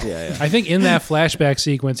logic. They don't. Yeah. I think in that flashback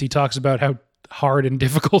sequence he talks about how hard and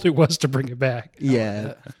difficult it was to bring it back.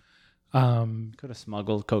 Yeah. Could have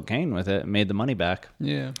smuggled cocaine with it and made the money back.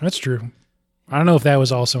 Yeah. That's true. I don't know if that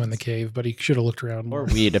was also in the cave, but he should have looked around Or more.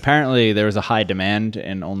 weed. Apparently, there was a high demand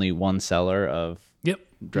and only one seller of Yep,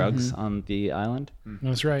 drugs on the island.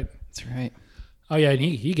 that's right. That's right. Oh yeah, and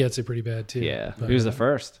he gets it pretty bad too. Yeah. But, He was the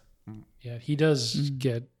first. yeah, he does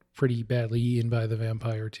get pretty badly eaten by the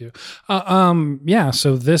vampire too. Yeah,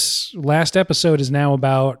 so this last episode is now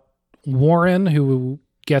about Warren, who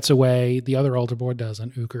gets away. The other altar boy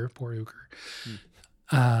doesn't. Poor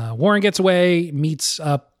Uker. Warren gets away, meets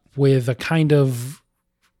up with a kind of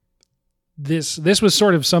this was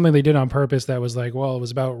sort of something they did on purpose that was like, well, it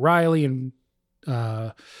was about Riley and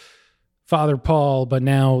Father Paul, but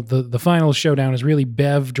now the final showdown is really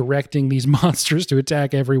Bev directing these monsters to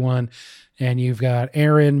attack everyone. And you've got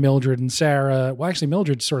Aaron, Mildred, and Sarah. Well, actually,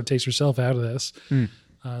 Mildred sort of takes herself out of this.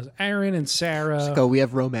 Aaron and Sarah. Go. We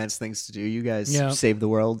have romance things to do. You guys save the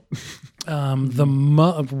world.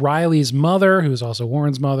 Riley's mother, who's also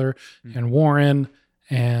Warren's mother, and Warren,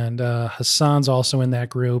 and Hassan's also in that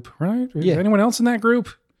group, right? Yeah. Anyone else in that group?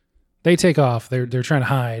 They take off. They're trying to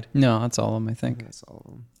hide. No, that's all of them, I think. That's all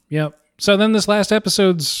of them. Yep. So then this last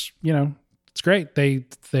episode's, it's great.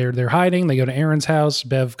 They're hiding. They go to Aaron's house.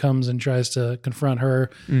 Bev comes and tries to confront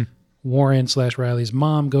her. Warren/Riley's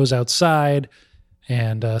mom goes outside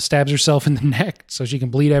and stabs herself in the neck so she can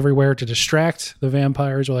bleed everywhere to distract the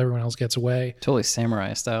vampires while everyone else gets away. Totally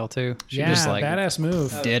samurai style too. She Yeah, just like badass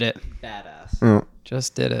move. did it. Badass.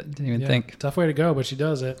 Just did it. Didn't even Yeah, think. tough way to go, but she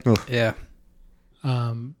does it. Yeah.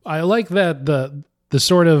 I like that the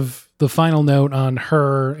sort of the final note on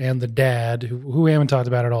her and the dad, who we haven't talked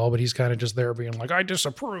about at all, but he's kind of just there being like, I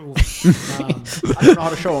disapprove. I don't know how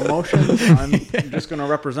to show emotions. I'm just going to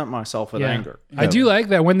represent myself with anger. I do like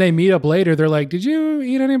that when they meet up later, they're like, did you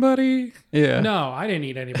eat anybody? Yeah. No, I didn't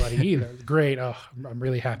eat anybody either. Great. Oh, I'm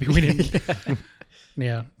really happy we didn't.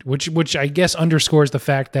 Yeah. Which I guess underscores the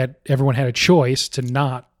fact that everyone had a choice to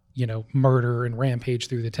not, murder and rampage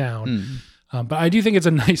through the town. But I do think it's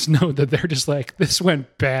a nice note that they're just like, this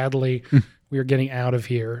went badly. We are getting out of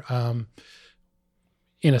here,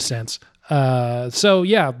 in a sense. So,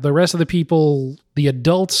 yeah, the rest of the people, the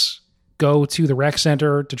adults go to the rec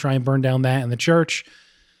center to try and burn down that and the church.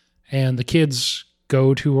 And the kids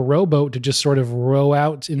go to a rowboat to just sort of row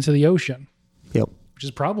out into the ocean, Yep. which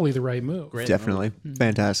is probably the right move. Definitely.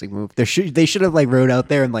 Fantastic move. They should have rowed out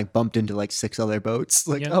there and bumped into 6 other boats.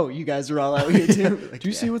 Oh, you guys are all out here too. Do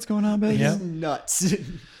you see what's going on, baby? Yeah. Nuts.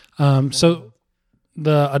 So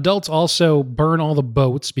the adults also burn all the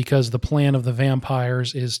boats because the plan of the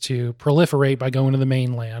vampires is to proliferate by going to the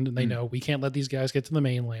mainland. And they know we can't let these guys get to the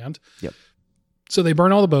mainland. Yep. So they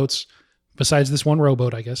burn all the boats besides this one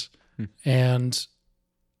rowboat, I guess. And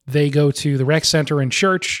they go to the rec center and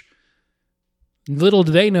church. Little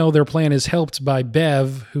do they know their plan is helped by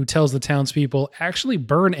Bev, who tells the townspeople, actually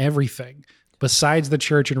burn everything besides the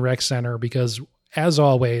church and rec center, because as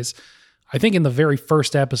always, I think in the very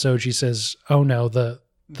first episode, she says, oh no, the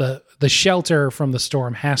shelter from the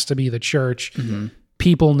storm has to be the church.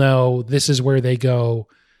 People know this is where they go.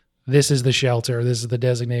 This is the shelter. This is the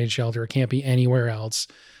designated shelter. It can't be anywhere else.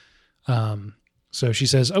 So she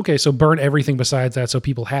says, okay, so burn everything besides that so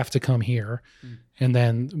people have to come here. And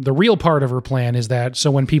then the real part of her plan is that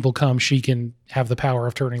so when people come, she can have the power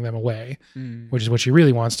of turning them away, which is what she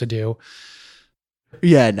really wants to do.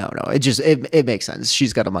 Yeah, no. It makes sense.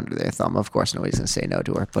 She's got them under their thumb. Of course, nobody's going to say no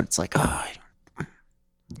to her, but it's like,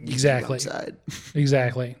 Exactly. outside.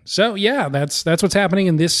 Exactly. So yeah, that's what's happening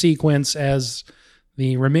in this sequence as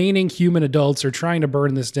the remaining human adults are trying to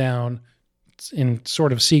burn this down in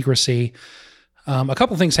sort of secrecy. A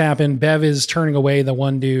couple things happen. Bev is turning away the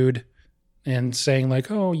one dude and saying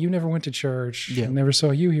oh, you never went to church. Yeah. I never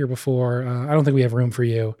saw you here before. I don't think we have room for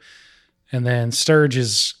you. And then Sturge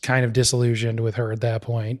is kind of disillusioned with her at that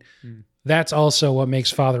point. That's also what makes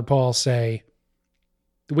Father Paul say,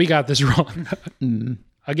 we got this wrong.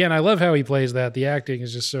 Again, I love how he plays that. The acting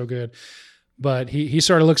is just so good. But he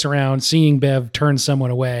sort of looks around, seeing Bev turn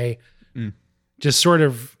someone away, just sort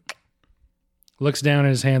of looks down at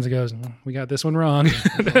his hands and goes, we got this one wrong.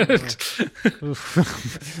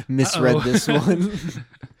 Misread this one.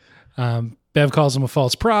 Bev calls him a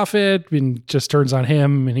false prophet and just turns on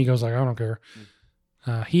him. And he goes I don't care.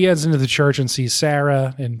 He heads into the church and sees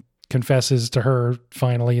Sarah and confesses to her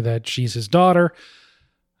finally that she's his daughter.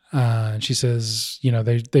 And she says,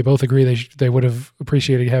 they both agree they would have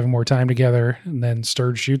appreciated having more time together. And then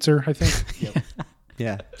Sturge shoots her, I think.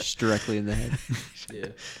 Yeah, just directly in the head.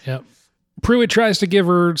 Yep. Pruitt tries to give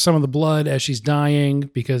her some of the blood as she's dying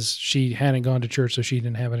because she hadn't gone to church, so she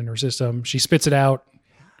didn't have it in her system. She spits it out.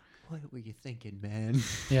 What were you thinking, man?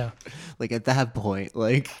 Yeah. At that point, no.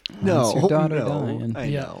 That's your daughter dying. I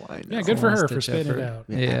Yeah. know. Yeah, good for her Last for ditch spitting it effort. out.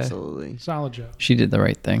 Yeah, Yeah. absolutely. Solid job. She did the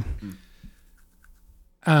right thing.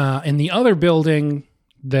 In the other building,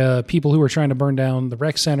 the people who were trying to burn down the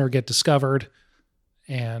rec center get discovered.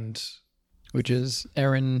 And, Which is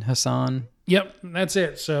Aaron, Hassan. yep, that's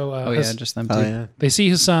it. So Just them two. Oh, yeah. they see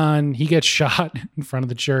Hassan. He gets shot in front of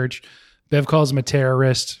the church. Bev calls him a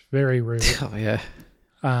terrorist. Very rude. Oh yeah.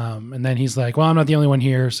 And then he's like, well, I'm not the only one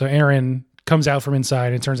here. So Aaron comes out from inside,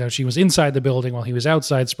 and it turns out she was inside the building while he was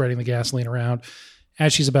outside spreading the gasoline around.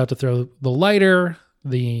 As she's about to throw the lighter,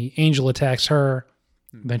 the angel attacks her.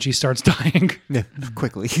 Then she starts dying. Yeah,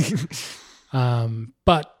 quickly.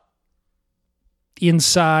 But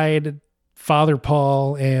inside, Father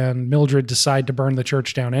Paul and Mildred decide to burn the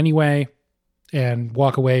church down anyway and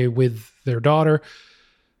walk away with their daughter.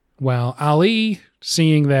 While Ali,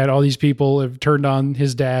 seeing that all these people have turned on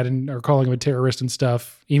his dad and are calling him a terrorist and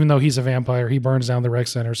stuff, even though he's a vampire, he burns down the rec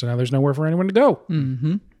center. So now there's nowhere for anyone to go.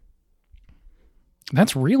 Mm-hmm.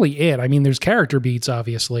 That's really it. I mean, there's character beats,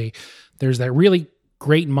 obviously. There's that really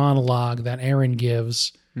great monologue that Erin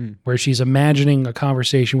gives where she's imagining a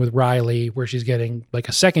conversation with Riley where she's getting like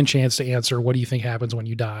a second chance to answer, what do you think happens when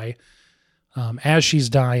you die? As she's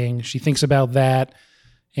dying, she thinks about that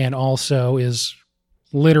and also is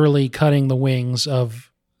literally cutting the wings of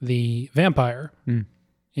the vampire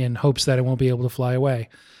in hopes that it won't be able to fly away.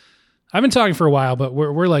 I've been talking for a while, but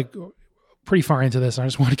we're like pretty far into this. I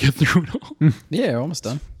just want to get through it all. Yeah, almost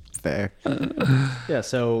done. Fair. Yeah,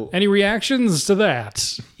 so Any reactions to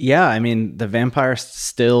that? yeah, I mean, the vampire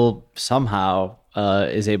still somehow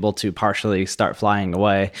is able to partially start flying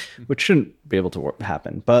away, which shouldn't be able to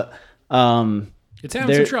happen. But It's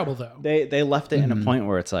having some trouble, though. they left it in a point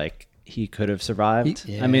where it's like he could have survived.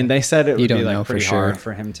 Yeah. I mean, they said it would don't be know like for pretty sure. hard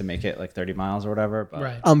for him to make it like 30 miles or whatever. But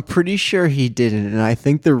Right. I'm pretty sure he didn't, and I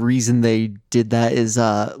think the reason they did that is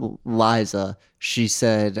Liza. She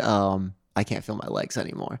said, "I can't feel my legs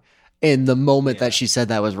anymore." And the moment that she said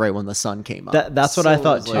that was right when the sun came up. That's what I So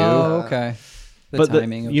thought it was too. Oh, okay. The but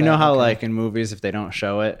timing of you know that, how okay. like in movies, if they don't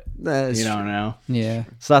show it, That's you true. don't know. Yeah.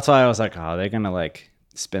 So that's why I was like, oh, they're gonna like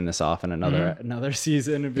spin this off in another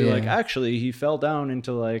season and be like, Yeah. actually, he fell down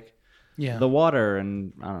into like Yeah. the water,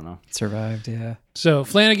 and I don't know. Survived, yeah. So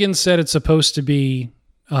Flanagan said it's supposed to be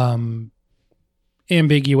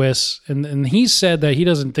ambiguous, and he said that he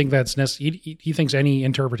doesn't think that's necessary. He thinks any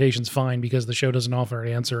interpretation's fine because the show doesn't offer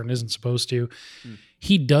an answer and isn't supposed to.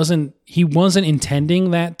 He wasn't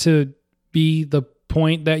intending that to be the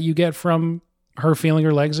point that you get from her feeling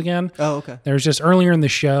her legs again. Oh, okay. There's just earlier in the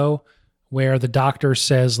show where the doctor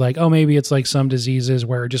says like, oh, maybe it's like some diseases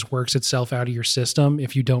where it just works itself out of your system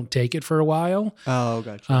if you don't take it for a while. Oh,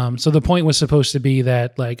 gotcha. So the point was supposed to be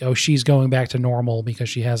that like, oh, she's going back to normal because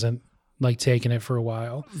she hasn't like taken it for a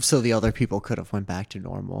while. So the other people could have went back to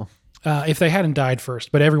normal. If they hadn't died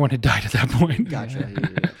first, but everyone had died at that point.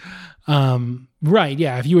 Gotcha. Yeah. Right.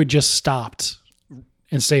 Yeah. If you had just stopped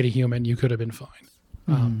and stayed a human, you could have been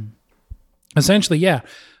fine. Essentially. Yeah.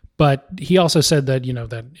 But he also said that, you know,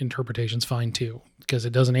 that interpretation's fine too, because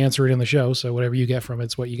it doesn't answer it in the show. So whatever you get from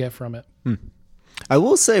it's what you get from it. I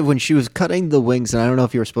will say when she was cutting the wings, and I don't know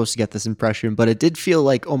if you were supposed to get this impression, but it did feel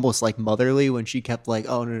like almost like motherly when she kept like,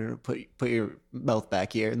 oh no, put your mouth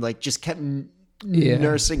back here, and like just kept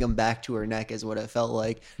nursing him back to her neck is what it felt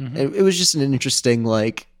like. It was just an interesting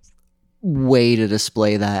like way to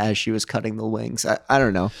display that as she was cutting the wings. I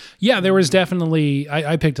don't know. Yeah, there was definitely,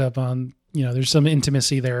 I picked up on, you know, there's some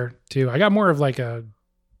intimacy there too. I got more of like a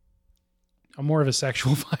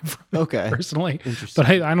sexual vibe from it Okay. personally, Interesting.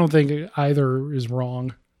 but I don't think either is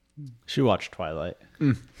wrong. She watched Twilight.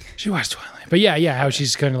 She watched Twilight, but yeah, how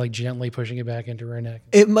she's kind of like gently pushing it back into her neck.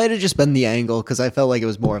 It might have just been the angle because I felt like it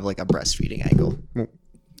was more of like a breastfeeding angle.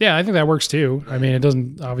 Yeah, I think that works too. I mean, it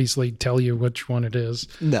doesn't obviously tell you which one it is.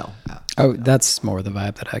 No. Oh, that's more the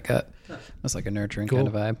vibe that I got. That's like a nurturing kind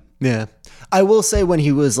of vibe. Yeah. I will say when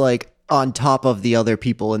he was like on top of the other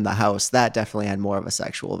people in the house, that definitely had more of a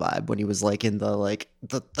sexual vibe when he was like in the like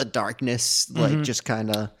the darkness, like just kind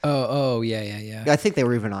of. Oh, yeah. I think they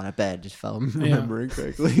were even on a bed, if I'm remembering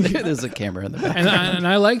correctly. There's a camera in the back. And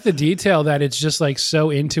I like the detail that it's just like so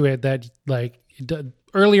into it that like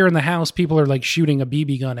earlier in the house, people are like shooting a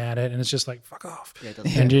BB gun at it, and it's just like fuck off,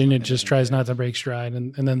 and then it just tries not to break stride,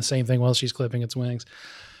 and then the same thing while she's clipping its wings.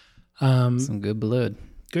 Some good blood.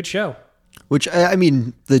 Good show. Which I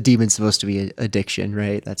mean, the demon's supposed to be addiction,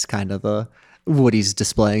 right? That's kind of what he's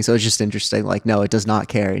displaying. So it's just interesting. Like, no, it does not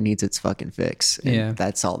care. It needs its fucking fix. And Yeah.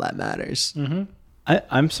 that's all that matters.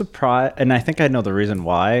 I'm surprised, and I think I know the reason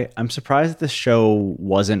why. I'm surprised this show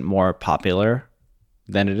wasn't more popular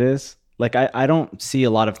than it is. Like, I don't see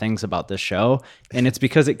a lot of things about this show, and it's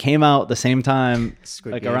because it came out the same time,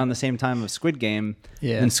 Game. around the same time of Squid Game,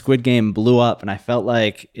 Yeah. and Squid Game blew up, and I felt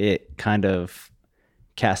like it kind of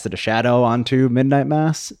casted a shadow onto Midnight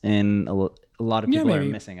Mass, and a lot of Yeah, people are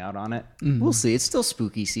maybe. missing out on it. We'll see. It's still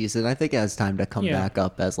spooky season. I think it has time to come Yeah. back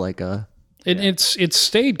up as like a. It's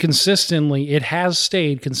stayed consistently. It has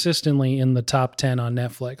stayed consistently in the top 10 on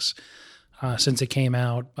Netflix since it came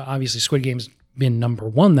out. Obviously, Squid Game's been number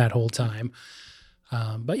one that whole time.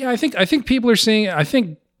 But yeah, I think people are seeing. I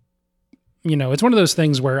think, it's one of those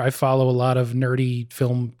things where I follow a lot of nerdy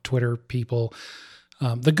film Twitter people,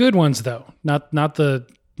 the good ones though, not the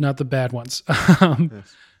bad ones.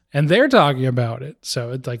 And they're talking about it.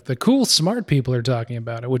 So it's like the cool, smart people are talking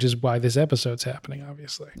about it, which is why this episode's happening,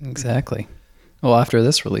 obviously. Exactly. Well, after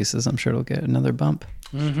this releases, I'm sure it'll get another bump.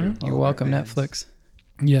 Mm-hmm. You're welcome, Netflix.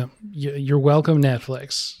 Yeah. You're welcome,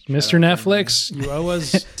 Netflix. Mr. Netflix, you owe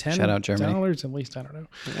us $10 Shout out Germany. at least. I don't know.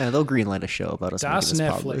 Yeah, they'll greenlight a show about us. Das making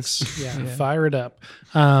this Netflix. public. Yeah, fire it up.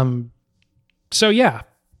 So yeah,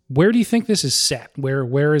 where do you think this is set?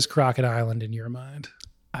 Where is Crockett Island in your mind?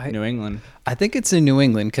 New England. I think it's in New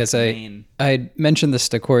England because Maine. I mentioned this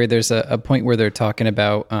to Corey. There's a point where they're talking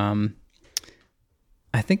about,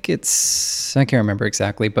 I think I can't remember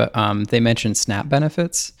exactly, but they mentioned SNAP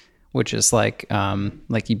benefits, which is like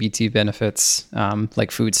EBT benefits,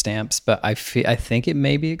 like food stamps. But I think it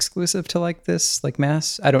may be exclusive to like this, like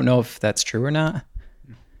Mass. I don't know if that's true or not.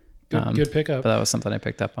 Good pickup. But that was something I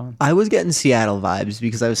picked up on. I was getting Seattle vibes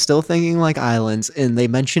because I was still thinking like islands, and they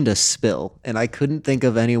mentioned a spill, and I couldn't think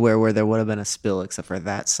of anywhere where there would have been a spill except for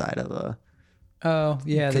that side of the. Oh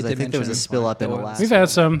yeah, Because I think there was a spill up in There was. Alaska. We've had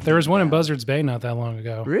some. There was one in Buzzards Bay not that long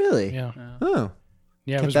ago. Really? Yeah. Oh,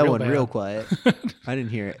 Yeah, it kept was that real one bad. real quiet. I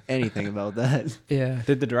didn't hear anything about that. Yeah.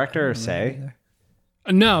 Did the director say?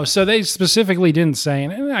 No, so they specifically didn't say,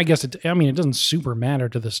 and I guess it doesn't super matter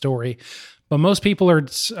to the story, but most people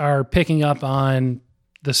are picking up on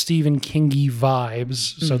the Stephen Kingy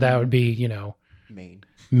vibes. So that would be,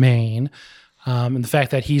 Maine. And the fact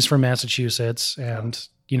that he's from Massachusetts and,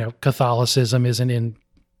 Catholicism isn't in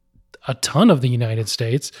a ton of the United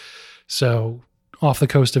States. So off the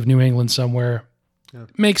coast of New England somewhere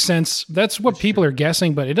makes sense. That's what people are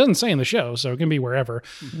guessing, but it doesn't say in the show. So it can be wherever.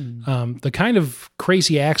 The kind of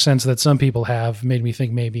crazy accents that some people have made me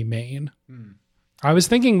think maybe Maine. I was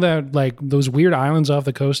thinking that like those weird islands off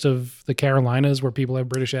the coast of the Carolinas where people have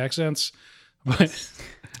British accents, but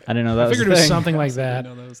I didn't know that I was figured a it was thing. something like that.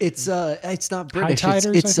 It's not British.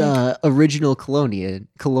 High-tiders, It's I original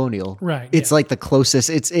colonial. Right, It's yeah. like the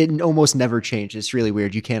closest. It almost never changed. It's really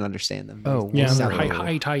weird. You can't understand them. Oh, Yeah, They they're sound-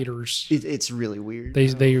 high tiders. It's really weird.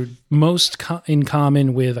 They're most in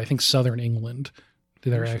common with I think Southern England.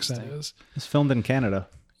 Their accent is. It's filmed in Canada.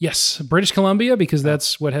 Yes, British Columbia because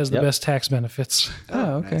that's what has the Yep. best tax benefits.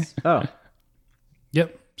 Oh, okay. Oh,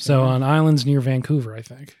 Yep. So on islands near Vancouver, I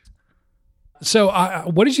think. So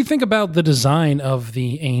what did you think about the design of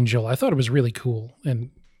the angel? I thought it was really cool. And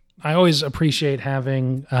I always appreciate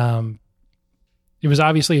having, it was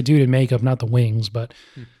obviously a dude in makeup, not the wings, but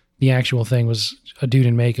the actual thing was a dude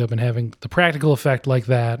in makeup and having the practical effect like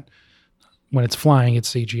that. When it's flying,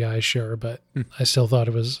 it's CGI, sure, but I still thought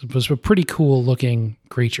it was a pretty cool looking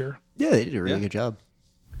creature. Yeah, they did a really good job.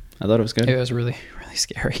 I thought it was good. It was really, really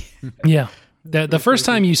scary. Yeah. The first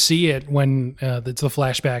time you see it when it's the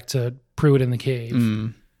flashback to Pruitt in the cave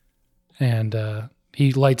and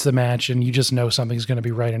he lights the match and you just know something's going to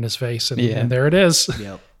be right in his face. And there it is.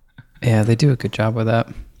 Yep. Yeah, they do a good job with that.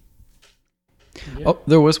 Oh,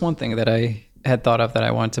 there was one thing that I had thought of that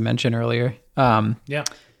I wanted to mention earlier. Yeah.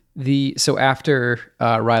 So after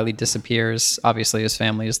Riley disappears, obviously his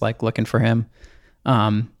family is like looking for him.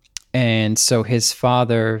 And so his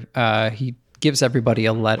father, he gives everybody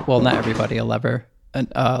a letter. Well, not everybody a letter,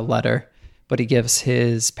 but he gives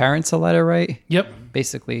his parents a letter, right? Yep.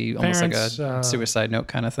 Basically almost Parents, like a suicide note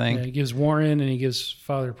kind of thing. Yeah, he gives Warren and he gives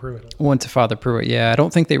Father Pruitt. One to Father Pruitt. Yeah, I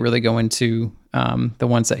don't think they really go into the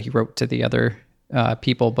ones that he wrote to the other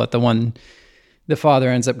people, but the father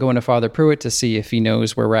ends up going to Father Pruitt to see if he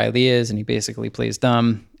knows where Riley is, and he basically plays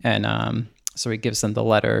dumb. And so he gives them the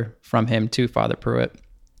letter from him to Father Pruitt,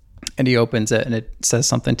 and he opens it, and it says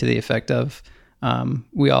something to the effect of,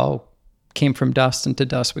 we all came from dust, and to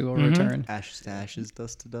dust we will return. Ashes to ashes,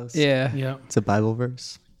 dust to dust. Yeah. Yeah. It's a Bible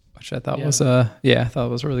verse. Which I thought Yeah. was, I thought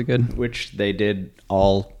was really good. Which they did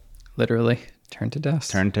all Literally, turn to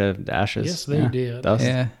dust. turn to ashes. Yes, they did. Dust.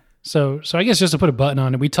 Yeah. So I guess just to put a button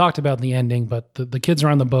on it, we talked about the ending, but the kids are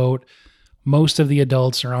on the boat. Most of the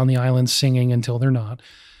adults are on the island singing until they're not.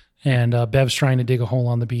 And Bev's trying to dig a hole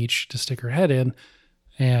on the beach to stick her head in.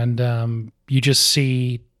 And you just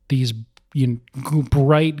see these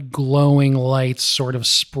bright, glowing lights sort of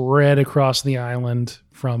spread across the island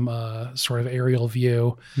from a sort of aerial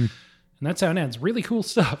view. And that's how it ends. Really cool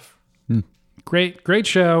stuff. Great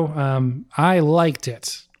show. I liked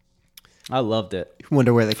it. I loved it.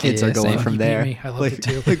 Wonder where the kids Yeah, are going same. from You beat there. me. I loved it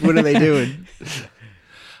too. Like, what are they doing?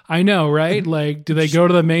 I know, right? Like, do they go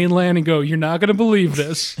to the mainland and go, "You're not going to believe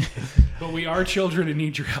this, but we are children and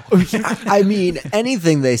need your help"? I mean,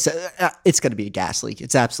 anything they say, it's going to be a gas leak.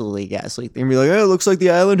 It's absolutely a gas leak. They're going to be like, oh, it looks like the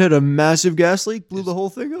island had a massive gas leak, blew the whole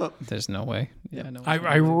thing up. There's no way. Yeah, no.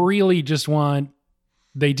 I really just want.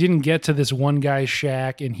 They didn't get to this one guy's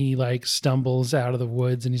shack, and he like stumbles out of the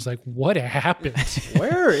woods, and he's like, "What happened?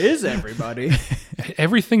 Where is everybody?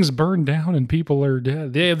 Everything's burned down, and people are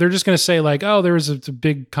dead." They're just going to say like, "Oh, there was a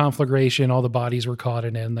big conflagration. All the bodies were caught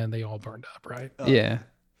in it, and then they all burned up." Right? Yeah.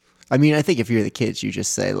 I mean, I think if you're the kids, you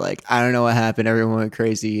just say like, I don't know what happened. Everyone went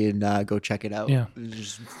crazy and go check it out. Yeah.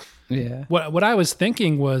 Just- Yeah. What I was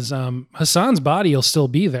thinking was Hassan's body will still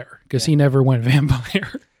be there because he never went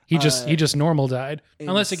vampire. He just normal died.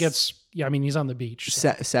 Unless it gets I mean he's on the beach.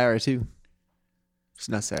 So. Sarah too. It's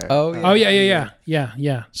not Sarah. Oh, yeah. Oh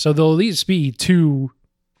yeah. So there'll at least be 2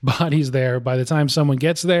 bodies there by the time someone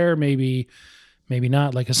gets there. Maybe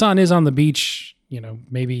not. Like Hassan is on the beach.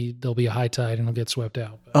 Maybe there'll be a high tide and he'll get swept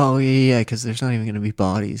out. But. Oh yeah, because there's not even going to be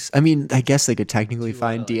bodies. I mean, I guess they could technically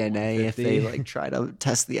find DNA if they like try to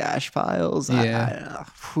test the ash piles. Yeah.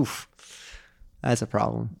 That's a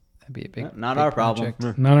problem. That'd be a big. Not big our problem.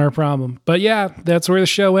 project. Not our problem. But yeah, that's where the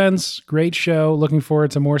show ends. Great show. Looking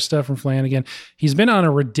forward to more stuff from Flanagan. He's been on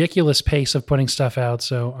a ridiculous pace of putting stuff out.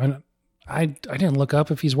 So I didn't look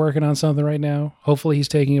up if he's working on something right now. Hopefully he's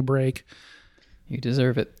taking a break. You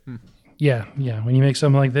deserve it. Yeah. When you make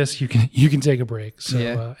something like this, you can take a break. So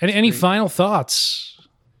Yeah, any final thoughts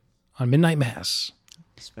on Midnight Mass?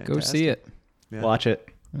 Go see it. Yeah. Watch it.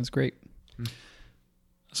 It was great.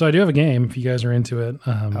 So I do have a game if you guys are into it.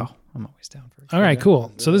 I'm always down for it. All right,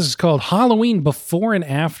 cool. So this is called Halloween Before and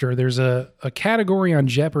After. There's a category on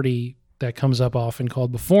Jeopardy that comes up often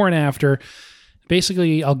called Before and After.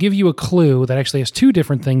 Basically, I'll give you a clue that actually has 2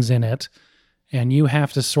 different things in it, and you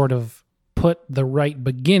have to sort of put the right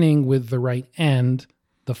beginning with the right end.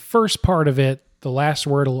 The first part of it, the last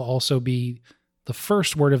word will also be the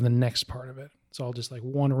first word of the next part of it. It's all just like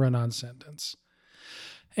one run-on sentence.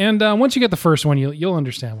 And once you get the first one, you'll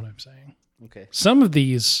understand what I'm saying. Okay. Some of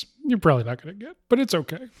these you're probably not going to get, but it's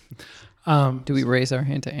okay. Do we raise our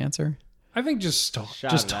hand to answer? I think just talk.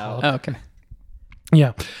 Shout Just it talk. out. Oh, okay.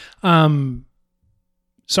 Yeah.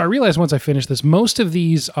 So I realized once I finished this, most of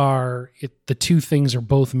these the 2 things are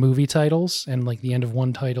both movie titles, and like the end of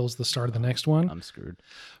one title is the start of the next one. I'm screwed.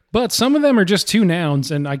 But some of them are just 2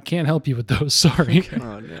 nouns, and I can't help you with those. Sorry.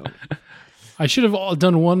 Oh no. I should have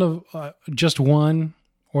done one of just one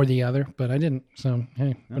or the other, but I didn't. So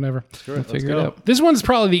hey, whatever. We'll figure it out. This one's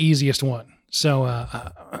probably the easiest one. So,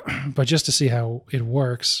 but just to see how it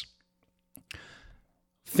works.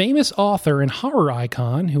 Famous author and horror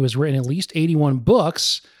icon who has written at least 81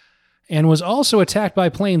 books and was also attacked by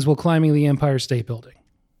planes while climbing the Empire State Building.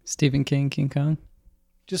 Stephen King, King Kong.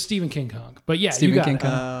 Just Stephen King Kong. But yeah, Stephen you got King it.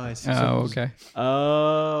 Kong. I see. Oh, okay.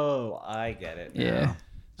 Oh, I get it. now. Yeah.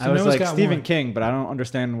 So I was Noah's like got Stephen one. King, but I don't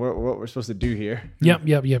understand what we're supposed to do here. Yep.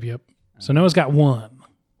 So Noah's got one.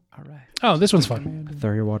 All right. Oh, this one's fun.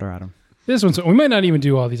 Throw your water at him. This one's, we might not even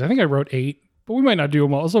do all these. I think I wrote 8, but we might not do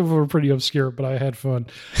them all. Some of them are pretty obscure, but I had fun.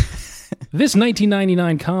 This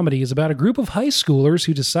 1999 comedy is about a group of high schoolers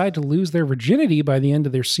who decide to lose their virginity by the end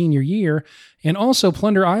of their senior year and also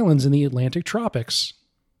plunder islands in the Atlantic tropics.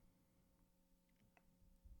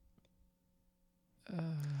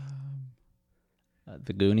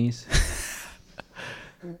 The Goonies.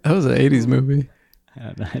 That was an 80s movie.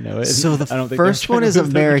 I know it. So the I don't think first they're one trying is to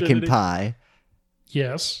lose their American virginity. Pie.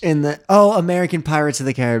 Yes. American Pirates of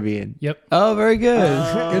the Caribbean. Yep. Oh, very good.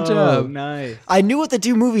 Good Oh, job. nice. I knew what the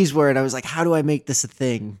 2 movies were, and I was like, how do I make this a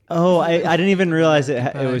thing? Oh, I didn't even realize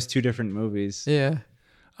it was 2 different movies. Yeah.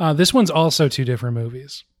 This one's also 2 different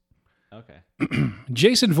movies. Okay.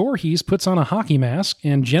 Jason Voorhees puts on a hockey mask,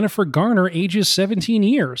 and Jennifer Garner ages 17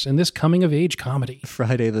 years in this coming-of-age comedy.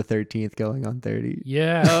 Friday the 13th going on 30.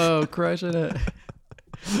 Yeah. Oh, crushing it.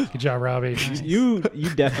 Good job, Robbie. You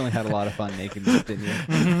definitely had a lot of fun making this, didn't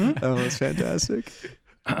you? Oh, it's fantastic.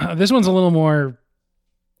 This one's a little more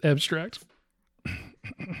abstract.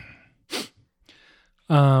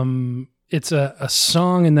 It's a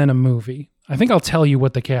song and then a movie. I think I'll tell you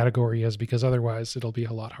what the category is because otherwise it'll be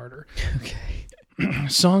a lot harder. Okay.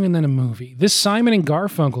 Song and then a movie. This Simon and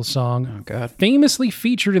Garfunkel song, Oh, God. famously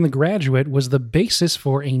featured in The Graduate, was the basis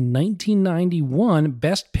for a 1991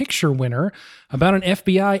 Best Picture winner about an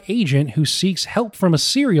FBI agent who seeks help from a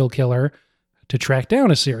serial killer to track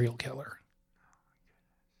down a serial killer.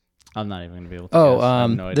 I'm not even going to be able to guess. I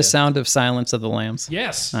have no idea. The Sound of Silence of the Lambs.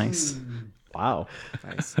 Yes. Nice. Wow.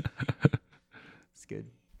 Nice. It's good.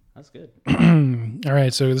 That's good. All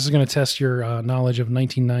right, so this is going to test your knowledge of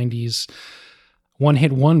 1990s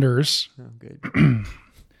one-hit wonders. Oh, good.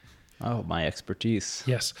 Oh, my expertise.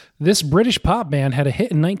 Yes. This British pop band had a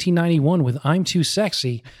hit in 1991 with I'm Too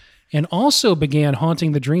Sexy and also began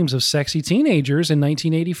haunting the dreams of sexy teenagers in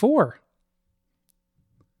 1984.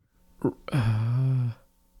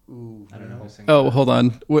 Oh, hold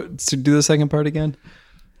on. What? So do the second part again?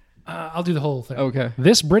 I'll do the whole thing. Okay.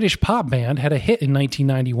 This British pop band had a hit in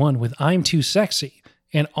 1991 with I'm Too Sexy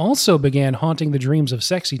and also began haunting the dreams of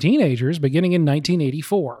sexy teenagers beginning in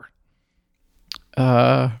 1984.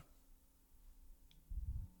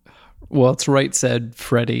 Well, it's Right Said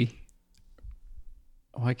Freddy.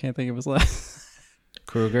 Oh, I can't think of his last.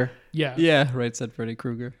 Kruger. Yeah. Yeah, Right Said Freddy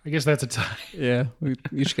Krueger. I guess that's a tie. Yeah,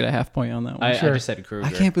 you should get a half point on that one. I Sure. just said Kruger.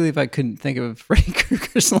 I can't believe I couldn't think of Freddy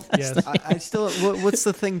Krueger's last Yes. name. I still. What's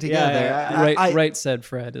the thing together? Yeah, Right Said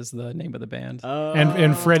Fred is the name of the band.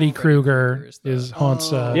 And Freddy Krueger is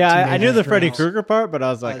haunts. Yeah, I knew the Freddy girls. Krueger part, but I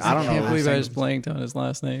was like, I don't I can't know. believe I just blanked on his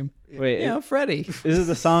last name. Wait, Yeah, Freddy. this is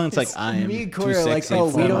the song. It's like I am Me and too Corey are like, sexy oh,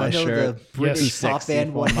 for we my don't know shirt. the British Yes. pop Sexy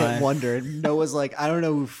band for One my- Hit Wonder. And Noah's like, I don't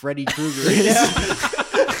know who Freddy Krueger is.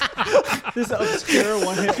 This obscure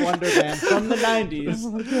one-hit wonder band from the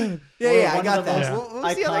 '90s. Yeah, I one got of the that. most What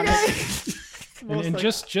was the other guy? iconic- And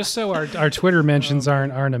just so our Twitter mentions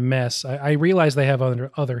aren't a mess, I realize they have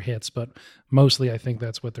other hits, but mostly I think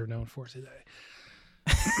that's what they're known for today.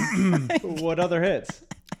 What other hits?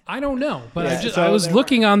 I don't know, but Yeah, I was they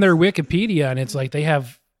looking on their Wikipedia, and it's like they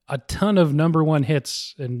have a ton of number one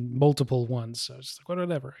hits and multiple ones. So it's like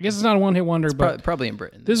whatever. I guess it's not a one hit wonder, but Probably in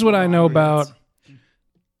Britain. this is what I know about.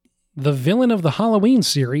 The villain of the Halloween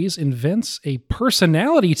series invents a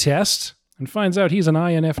personality test and finds out he's an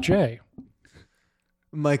INFJ.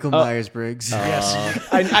 Michael Myers Briggs. Yes.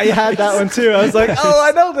 I had that one too. I was like, oh,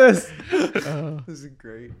 I know this. This is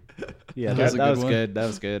great. Yeah, That was a that good was one. good. That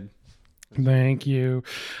was good. Thank you.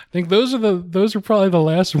 I think those are probably the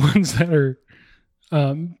last ones that are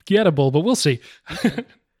gettable, but we'll see. I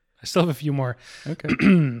still have a few more.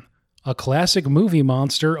 Okay. A classic movie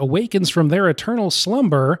monster awakens from their eternal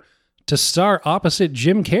slumber to star opposite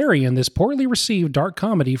Jim Carrey in this poorly received dark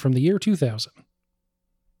comedy from the year 2000.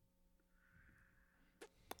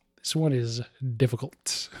 This one is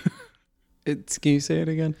difficult. Can you say it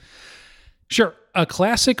again? Sure. A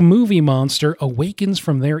classic movie monster awakens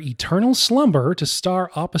from their eternal slumber to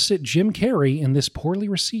star opposite Jim Carrey in this poorly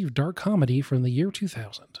received dark comedy from the year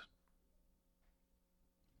 2000. It's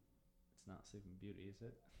not Sleeping Beauty, is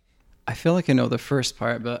it? I feel like I know the first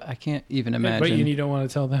part, but I can't even imagine. But you don't want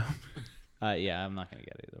to tell them. Yeah, I'm not gonna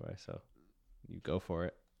get it either way. So you go for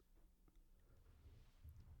it.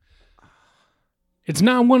 It's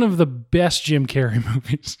not one of the best Jim Carrey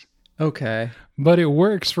movies, Okay. but it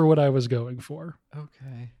works for what I was going for.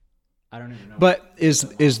 Okay. I don't even know. But is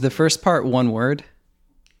the first part one word?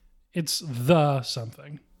 It's the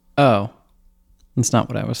something. Oh, that's not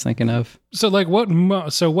what I was thinking of. So like what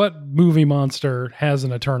movie monster has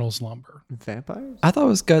an eternal slumber? Vampires? I thought it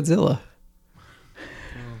was Godzilla.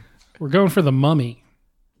 We're going for the Mummy.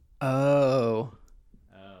 Oh.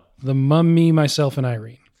 The Mummy, Myself, and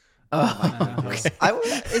Irene.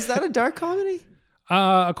 Is that a dark comedy?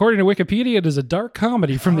 According to Wikipedia, it is a dark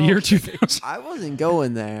comedy from the year 2000. I wasn't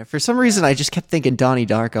going there. For some reason, I just kept thinking Donnie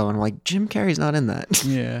Darko, and I'm like, Jim Carrey's not in that.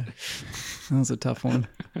 Yeah. That was a tough one.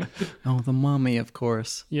 Oh, the Mummy, of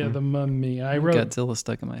course. Yeah, the Mummy. I wrote, Godzilla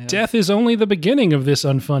stuck in my head. death is only the beginning of this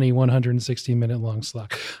unfunny 160-minute long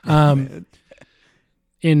slog.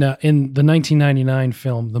 In the 1999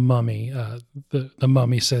 film The Mummy, the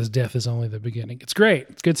Mummy says death is only the beginning. It's great.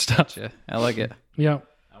 It's good stuff. Yeah, I like it. Yeah.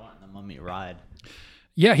 I want the Mummy ride.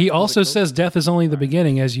 Yeah, he also says death is only the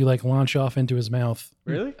beginning as you like launch off into his mouth.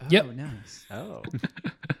 Really? Yep. Oh, nice.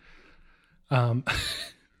 Oh.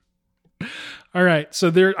 All right,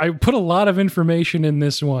 so I put a lot of information in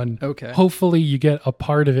this one. Okay. Hopefully you get a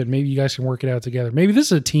part of it. Maybe you guys can work it out together. Maybe this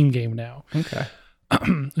is a team game now. Okay.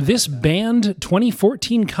 This banned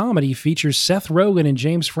 2014 comedy features Seth Rogen and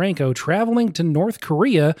James Franco traveling to North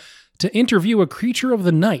Korea to interview a creature of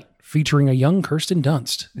the night featuring a young Kirsten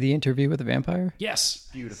Dunst. The Interview with the Vampire? Yes.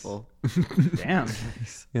 Beautiful. Damn.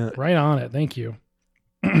 Right on it. Thank you.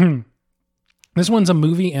 This one's a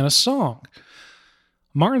movie and a song.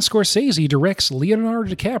 Martin Scorsese directs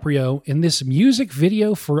Leonardo DiCaprio in this music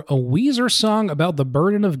video for a Weezer song about the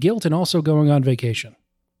burden of guilt and also going on vacation.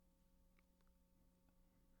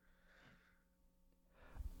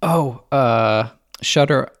 Oh,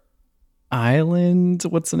 Shutter Island.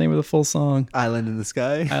 What's the name of the full song? Island in the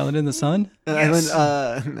Sky. Island in the Sun?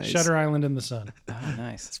 Island, nice. Shutter Island in the Sun. Oh,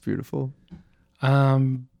 nice. It's beautiful. I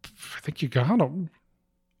think you got them.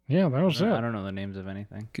 Yeah, that was I it. don't know the names of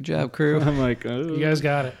anything. Good job, crew. I'm like, oh. You guys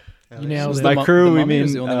got it. You nailed it. By crew, the we Mummy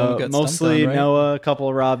was mean the only one who got stumped mostly on, right? Noah, a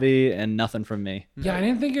couple Robbie, and nothing from me. Yeah, I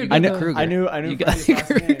didn't think you'd I get knew. the- I knew. You got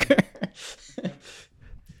Freddy's last name.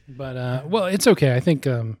 But well, it's okay. I think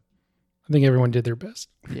everyone did their best.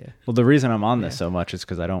 Yeah, Well, the reason I'm on this so much is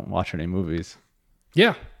because I don't watch any movies.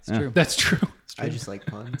 Yeah, it's true. that's true. I just like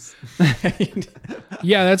puns.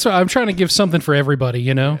 Yeah, that's what I'm trying to give something for everybody,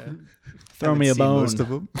 you know? Throw me a bone. Most of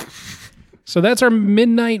them. So that's our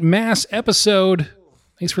Midnight Mass episode.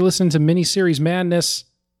 Thanks for listening to Miniseries Madness.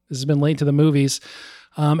 This has been Late to the Movies.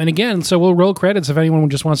 And again, so we'll roll credits if anyone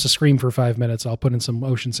just wants to scream for 5 minutes. I'll put in some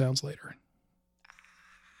ocean sounds later.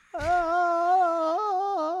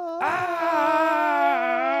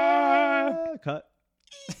 Cut.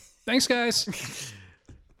 Thanks, guys.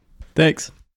 Thanks.